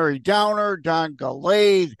 Rosemary Downer, Don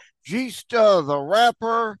Gallade, Gista the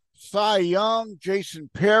Rapper, Cy Young, Jason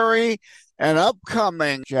Perry, and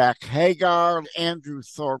upcoming Jack Hagar, Andrew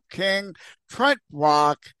Thorpe King, Trent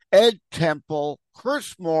Rock, Ed Temple,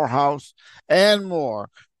 Chris Morehouse, and more.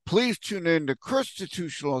 Please tune in to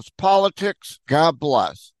Constitutionalist Politics. God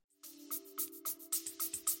bless.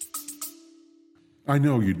 I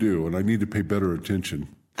know you do, and I need to pay better attention.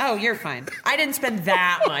 Oh, you're fine. I didn't spend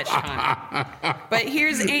that much time. But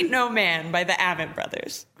here's Ain't No Man by the Avett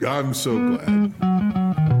Brothers. I'm so glad.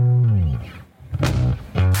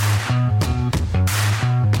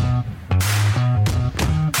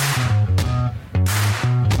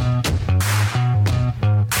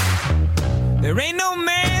 There ain't no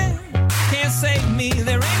man can't save me.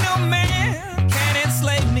 There ain't no man can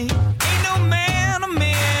enslave me. Ain't no man, a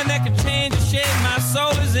man that can change the shape my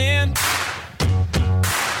soul is in.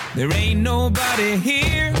 There ain't nobody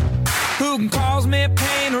here who can cause me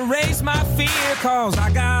pain, erase my fear, cause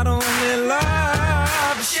I got only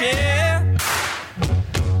love to share.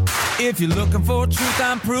 If you're looking for truth,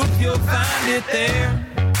 I'm proof, you'll find it there.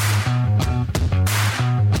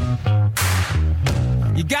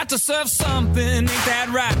 You got to serve something, ain't that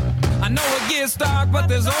right? I know it gets dark, but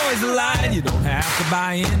there's always a light. You don't have to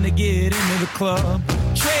buy in to get into the club.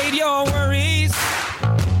 Trade your worries.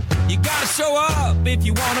 You gotta show up if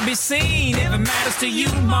you wanna be seen. If it matters to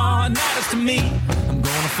you, ma, it matters to me. I'm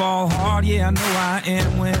gonna fall hard, yeah, I know I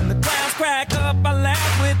am. When the clouds crack up, I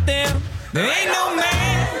laugh with them. There ain't no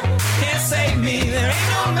man can save me. There ain't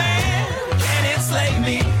no man can enslave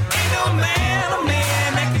me. Ain't no man, a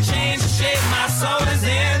man that can change the shape my soul is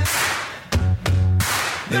in.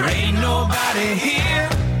 There ain't nobody here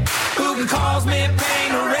who can cause me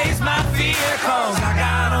pain, erase my fear, cause I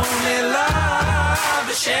got only love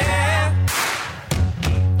to share.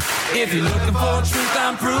 If you're looking for truth,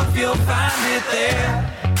 I'm proof, you'll find it there.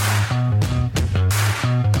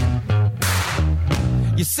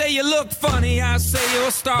 You say you look funny, I say you're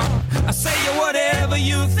a star. I say you're whatever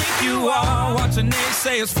you think you are. Watch the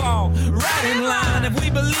naysayers fall right in line. If we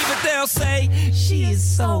believe it, they'll say, she is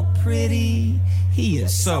so pretty. he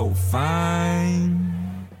is so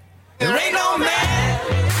fine. There ain't no man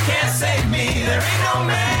can't save me. There ain't no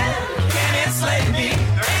man can enslave me.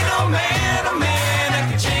 There ain't no man, a man that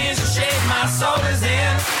can change the shape my soul is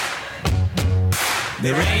in.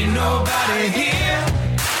 There ain't nobody here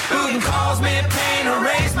who can cause me pain or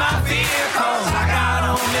raise my fear, 'cause I got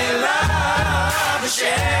only love to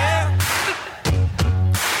share.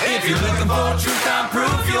 If you're looking for truth and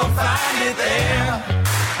proof, you'll find it there.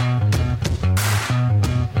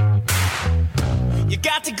 You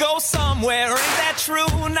got to go somewhere, ain't that true?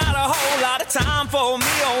 Not a whole lot of time for me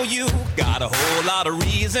or you. Got a whole lot of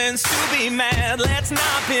reasons to be mad, let's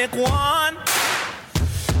not pick one.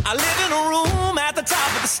 I live in a room at the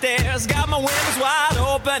top of the stairs, got my windows wide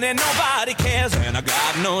open and nobody cares. And I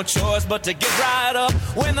got no choice but to get right up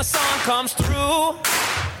when the sun comes through.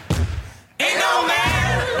 Ain't no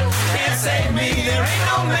man can save me, there ain't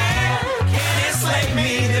no man can enslave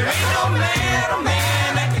me. There ain't no man, a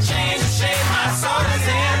man that can change the shape my soul is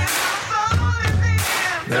in.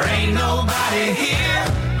 There ain't nobody here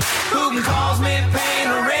who can cause me pain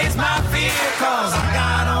or raise my fear, 'cause I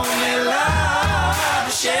got only love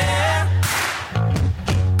to share.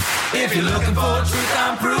 If you're looking for truth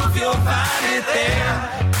and proof, you'll find it there.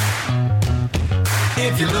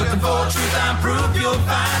 If you're looking for truth and proof, you'll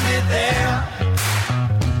find it there.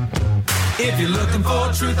 If you're looking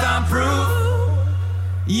for truth and proof,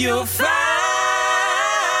 you'll find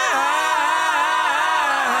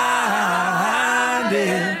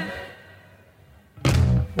it.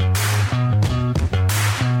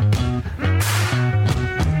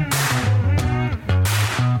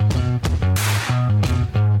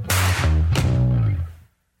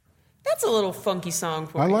 That's a little funky song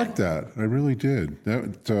for I you. like that. I really did.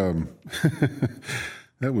 That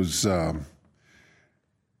that was.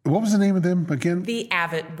 What was the name of them again? The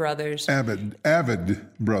Avett Brothers. Avid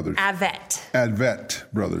Brothers. Avett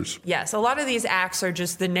Brothers. Yes, a lot of these acts are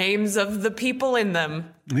just the names of the people in them.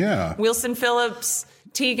 Yeah. Wilson Phillips,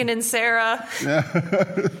 Tegan and Sarah,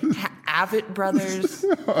 Avett Brothers.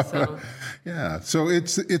 So. Yeah, so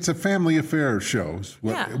it's a family affair show.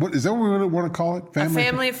 What is that? What we want to call it? A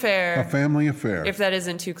family affair. A family affair. If that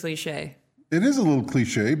isn't too cliche. It is a little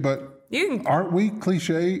cliche, but aren't we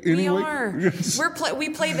cliche anyway? We are. We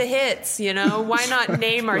play the hits, you know. Why not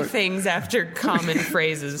name our things after common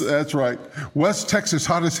phrases? That's right. West Texas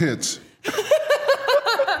hottest hits.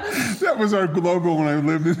 That was our logo when I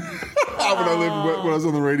lived in. When I was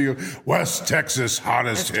on the radio, West Texas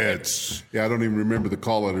hottest hits. Yeah, I don't even remember the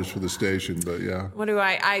call letters for the station, but yeah. What do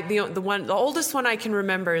the oldest one I can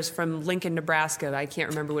remember is from Lincoln, Nebraska. I can't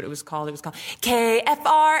remember what it was called. It was called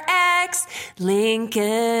KFRX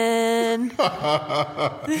Lincoln.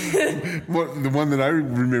 The one that I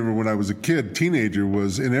remember when I was a teenager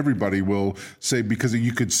was, and everybody will say, because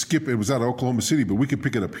you could skip, it was out of Oklahoma City, but we could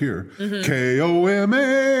pick it up here. Mm-hmm.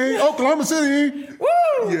 KOMA, Oklahoma City. Woo!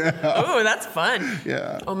 Yeah. Oh, that's fun.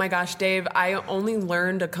 Yeah. Oh my gosh, Dave, I only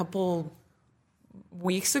learned a couple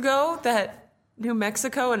weeks ago that New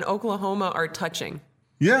Mexico and Oklahoma are touching.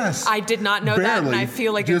 Yes. I did not know that, and I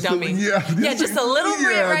feel like just a dummy. Just a little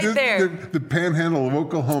bit right there. The panhandle of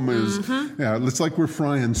Oklahoma is, it's like we're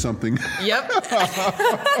frying something. Yep.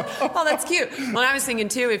 Oh, that's cute. Well, I was thinking,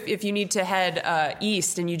 too, if you need to head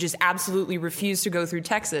east and you just absolutely refuse to go through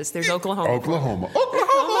Texas, there's Oklahoma. Oklahoma.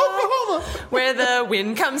 Where the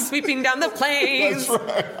wind comes sweeping down the plains. That's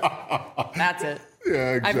right. That's it.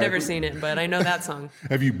 Yeah, exactly. I've never seen it, but I know that song.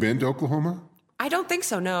 Have you been to Oklahoma? I don't think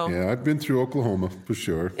so, no. Yeah, I've been through Oklahoma for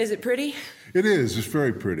sure. Is it pretty? It is. It's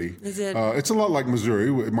very pretty. Is it? It's a lot like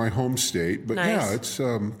Missouri, my home state. But nice.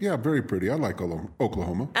 Yeah, it's very pretty. I like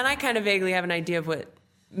Oklahoma. And I kind of vaguely have an idea of what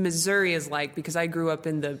Missouri is like because I grew up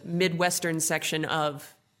in the Midwestern section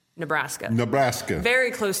of Nebraska.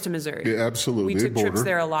 Very close to Missouri. Yeah, absolutely. We took trips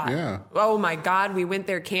there a lot. Yeah. Oh my God, we went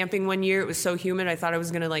there camping one year. It was so humid, I thought I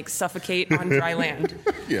was going to suffocate on dry land.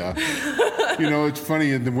 Yeah. It's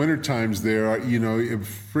funny, in the winter times there,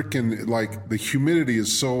 freaking, the humidity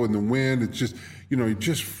is so, in the wind, it's just, it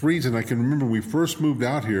just freezing. I can remember when we first moved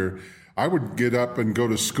out here, I would get up and go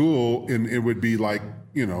to school, and it would be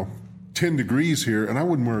 10 degrees here, and I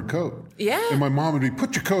wouldn't wear a coat. Yeah. And my mom would be,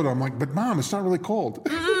 put your coat on. I'm like, but Mom, it's not really cold.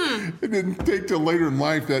 It didn't take till later in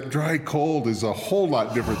life that dry cold is a whole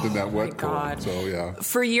lot different than that wet cold. So, yeah.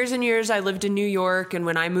 For years and years, I lived in New York, and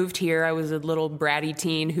when I moved here, I was a little bratty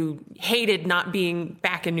teen who hated not being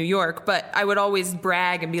back in New York, but I would always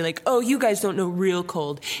brag and be like, oh, you guys don't know real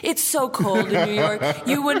cold. It's so cold in New York.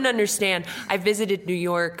 You wouldn't understand. I visited New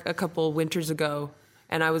York a couple winters ago.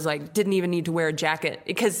 And I was didn't even need to wear a jacket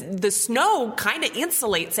because the snow kind of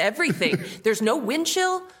insulates everything. There's no wind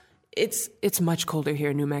chill. It's much colder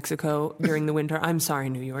here in New Mexico during the winter. I'm sorry,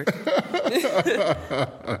 New York.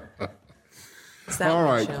 All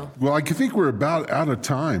right. Well, I think we're about out of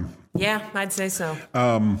time. Yeah, I'd say so.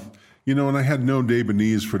 You know, and I had no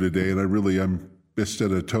Debonese for today, and I'm just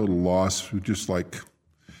at a total loss. Just like,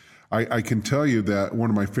 I can tell you that one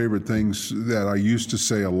of my favorite things that I used to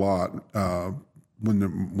say a lot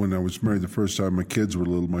when I was married the first time, my kids were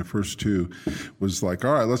little, my first two, was like,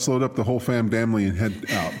 all right, let's load up the whole fam-damly and head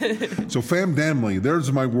out. So fam-damly,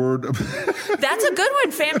 there's my word. That's a good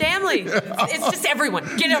one, fam-damly. It's just everyone.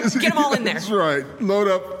 Get them all in there. That's right. Load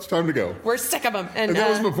up. It's time to go. We're sick of them. And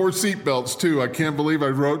that was before seatbelts, too. I can't believe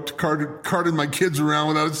I carted my kids around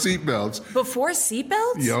without seatbelts. Before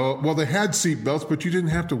seatbelts? Yeah. Well, they had seatbelts, but you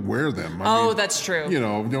didn't have to wear them. I mean, that's true. You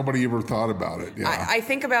know, nobody ever thought about it. Yeah. I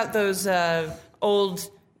think about those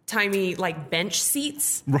old-timey, like, bench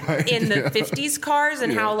seats in the 50s cars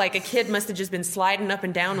and how, like, a kid must have just been sliding up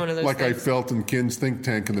and down one of those things. I felt in Ken's think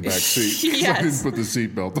tank in the back seat. Yes. I didn't put the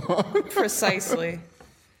seatbelt on. Precisely.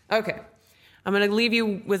 Okay. I'm going to leave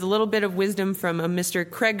you with a little bit of wisdom from a Mr.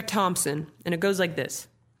 Craig Thompson, and it goes like this.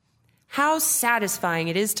 How satisfying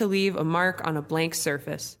it is to leave a mark on a blank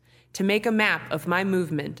surface, to make a map of my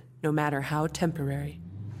movement, no matter how temporary.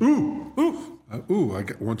 Ooh.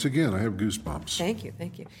 Once again, I have goosebumps. Thank you.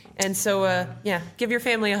 And so, give your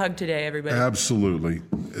family a hug today, everybody. Absolutely.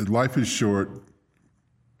 Life is short.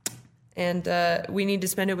 And we need to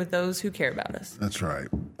spend it with those who care about us. That's right.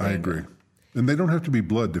 I agree. And they don't have to be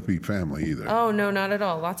blood to be family either. Oh, no, not at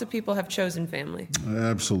all. Lots of people have chosen family.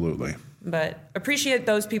 Absolutely. But appreciate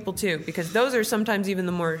those people, too, because those are sometimes even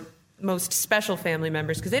the most special family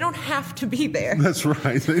members, because they don't have to be there. That's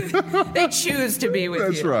right. They choose to be with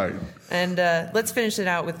you. That's right. And let's finish it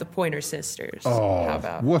out with the Pointer Sisters. Oh, how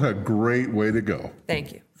about? What a great way to go.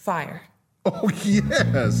 Thank you. Fire. Oh,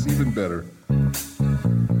 yes. Even better.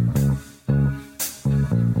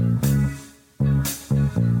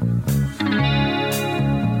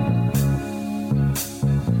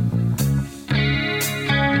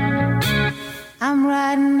 I'm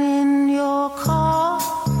riding in your car.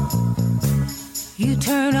 You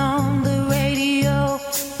turn on the radio.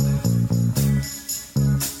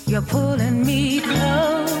 You're pulling me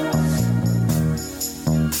close.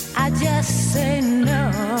 I just say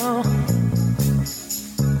no.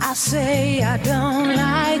 I say I don't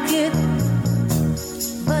like it,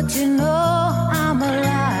 but you know I'm a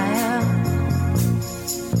liar.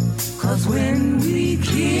 'Cause when we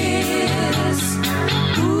kiss,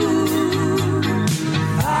 ooh,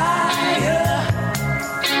 fire.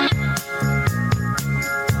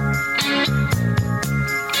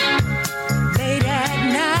 Late at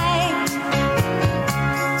night,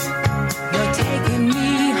 you're taking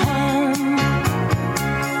me home.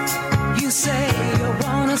 You say you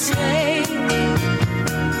wanna stay.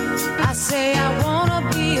 I say I wanna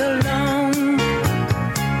be alone.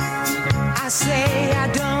 I say I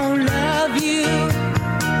don't love you,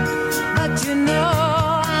 but you know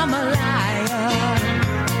I'm a liar.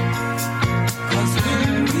 'Cause when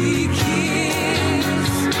we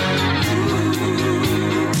kiss,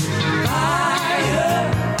 ooh, fire.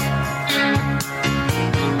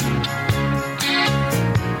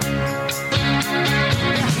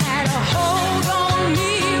 You had a hold on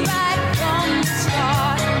me right from the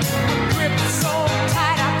start, a grip so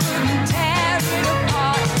tight I couldn't tear it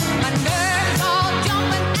apart. My nerves all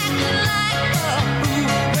jumping, acting like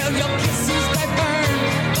well, your kisses they burn,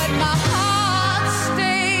 but my heart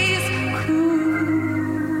stays cool.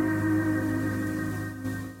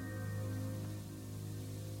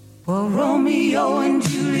 Well, Romeo and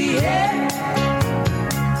Juliet,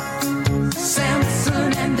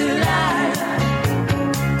 Samson and Delilah,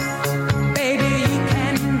 baby, you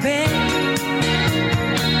can bet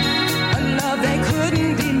a love they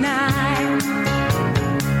couldn't deny.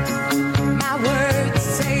 My words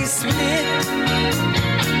say split,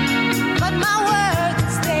 but my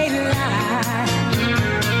words they lie.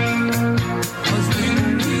 'Cause when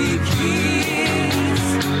we kiss,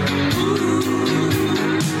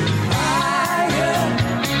 ooh, fire.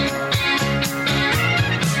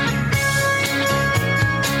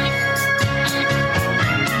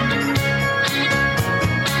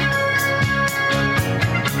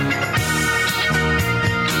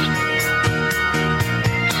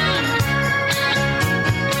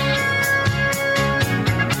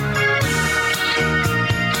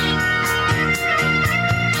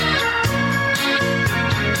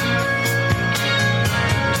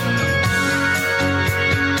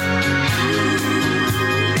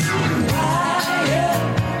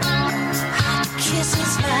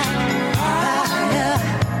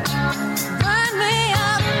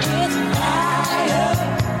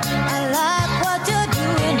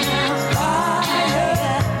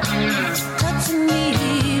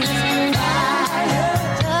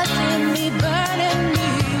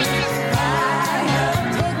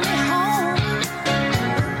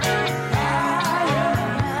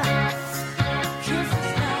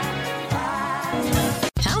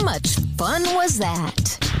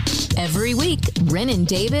 week, Ren and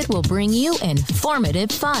David will bring you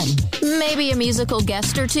informative fun, maybe a musical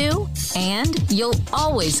guest or two, and you'll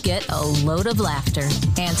always get a load of laughter,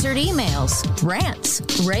 answered emails, rants,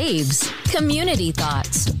 raves, community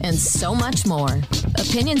thoughts, and so much more.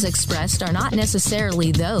 Opinions expressed are not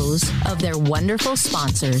necessarily those of their wonderful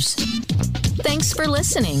sponsors. Thanks for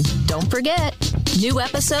listening. Don't forget, new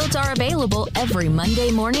episodes are available every Monday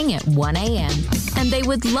morning at 1 a.m. And they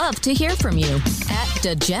would love to hear from you at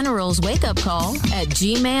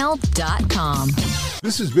thegeneralswakeupcall@gmail.com.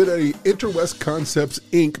 This has been a Interwest Concepts,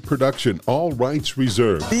 Inc. production. All rights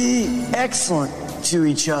reserved. Be excellent to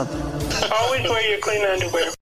each other. Always wear your clean underwear.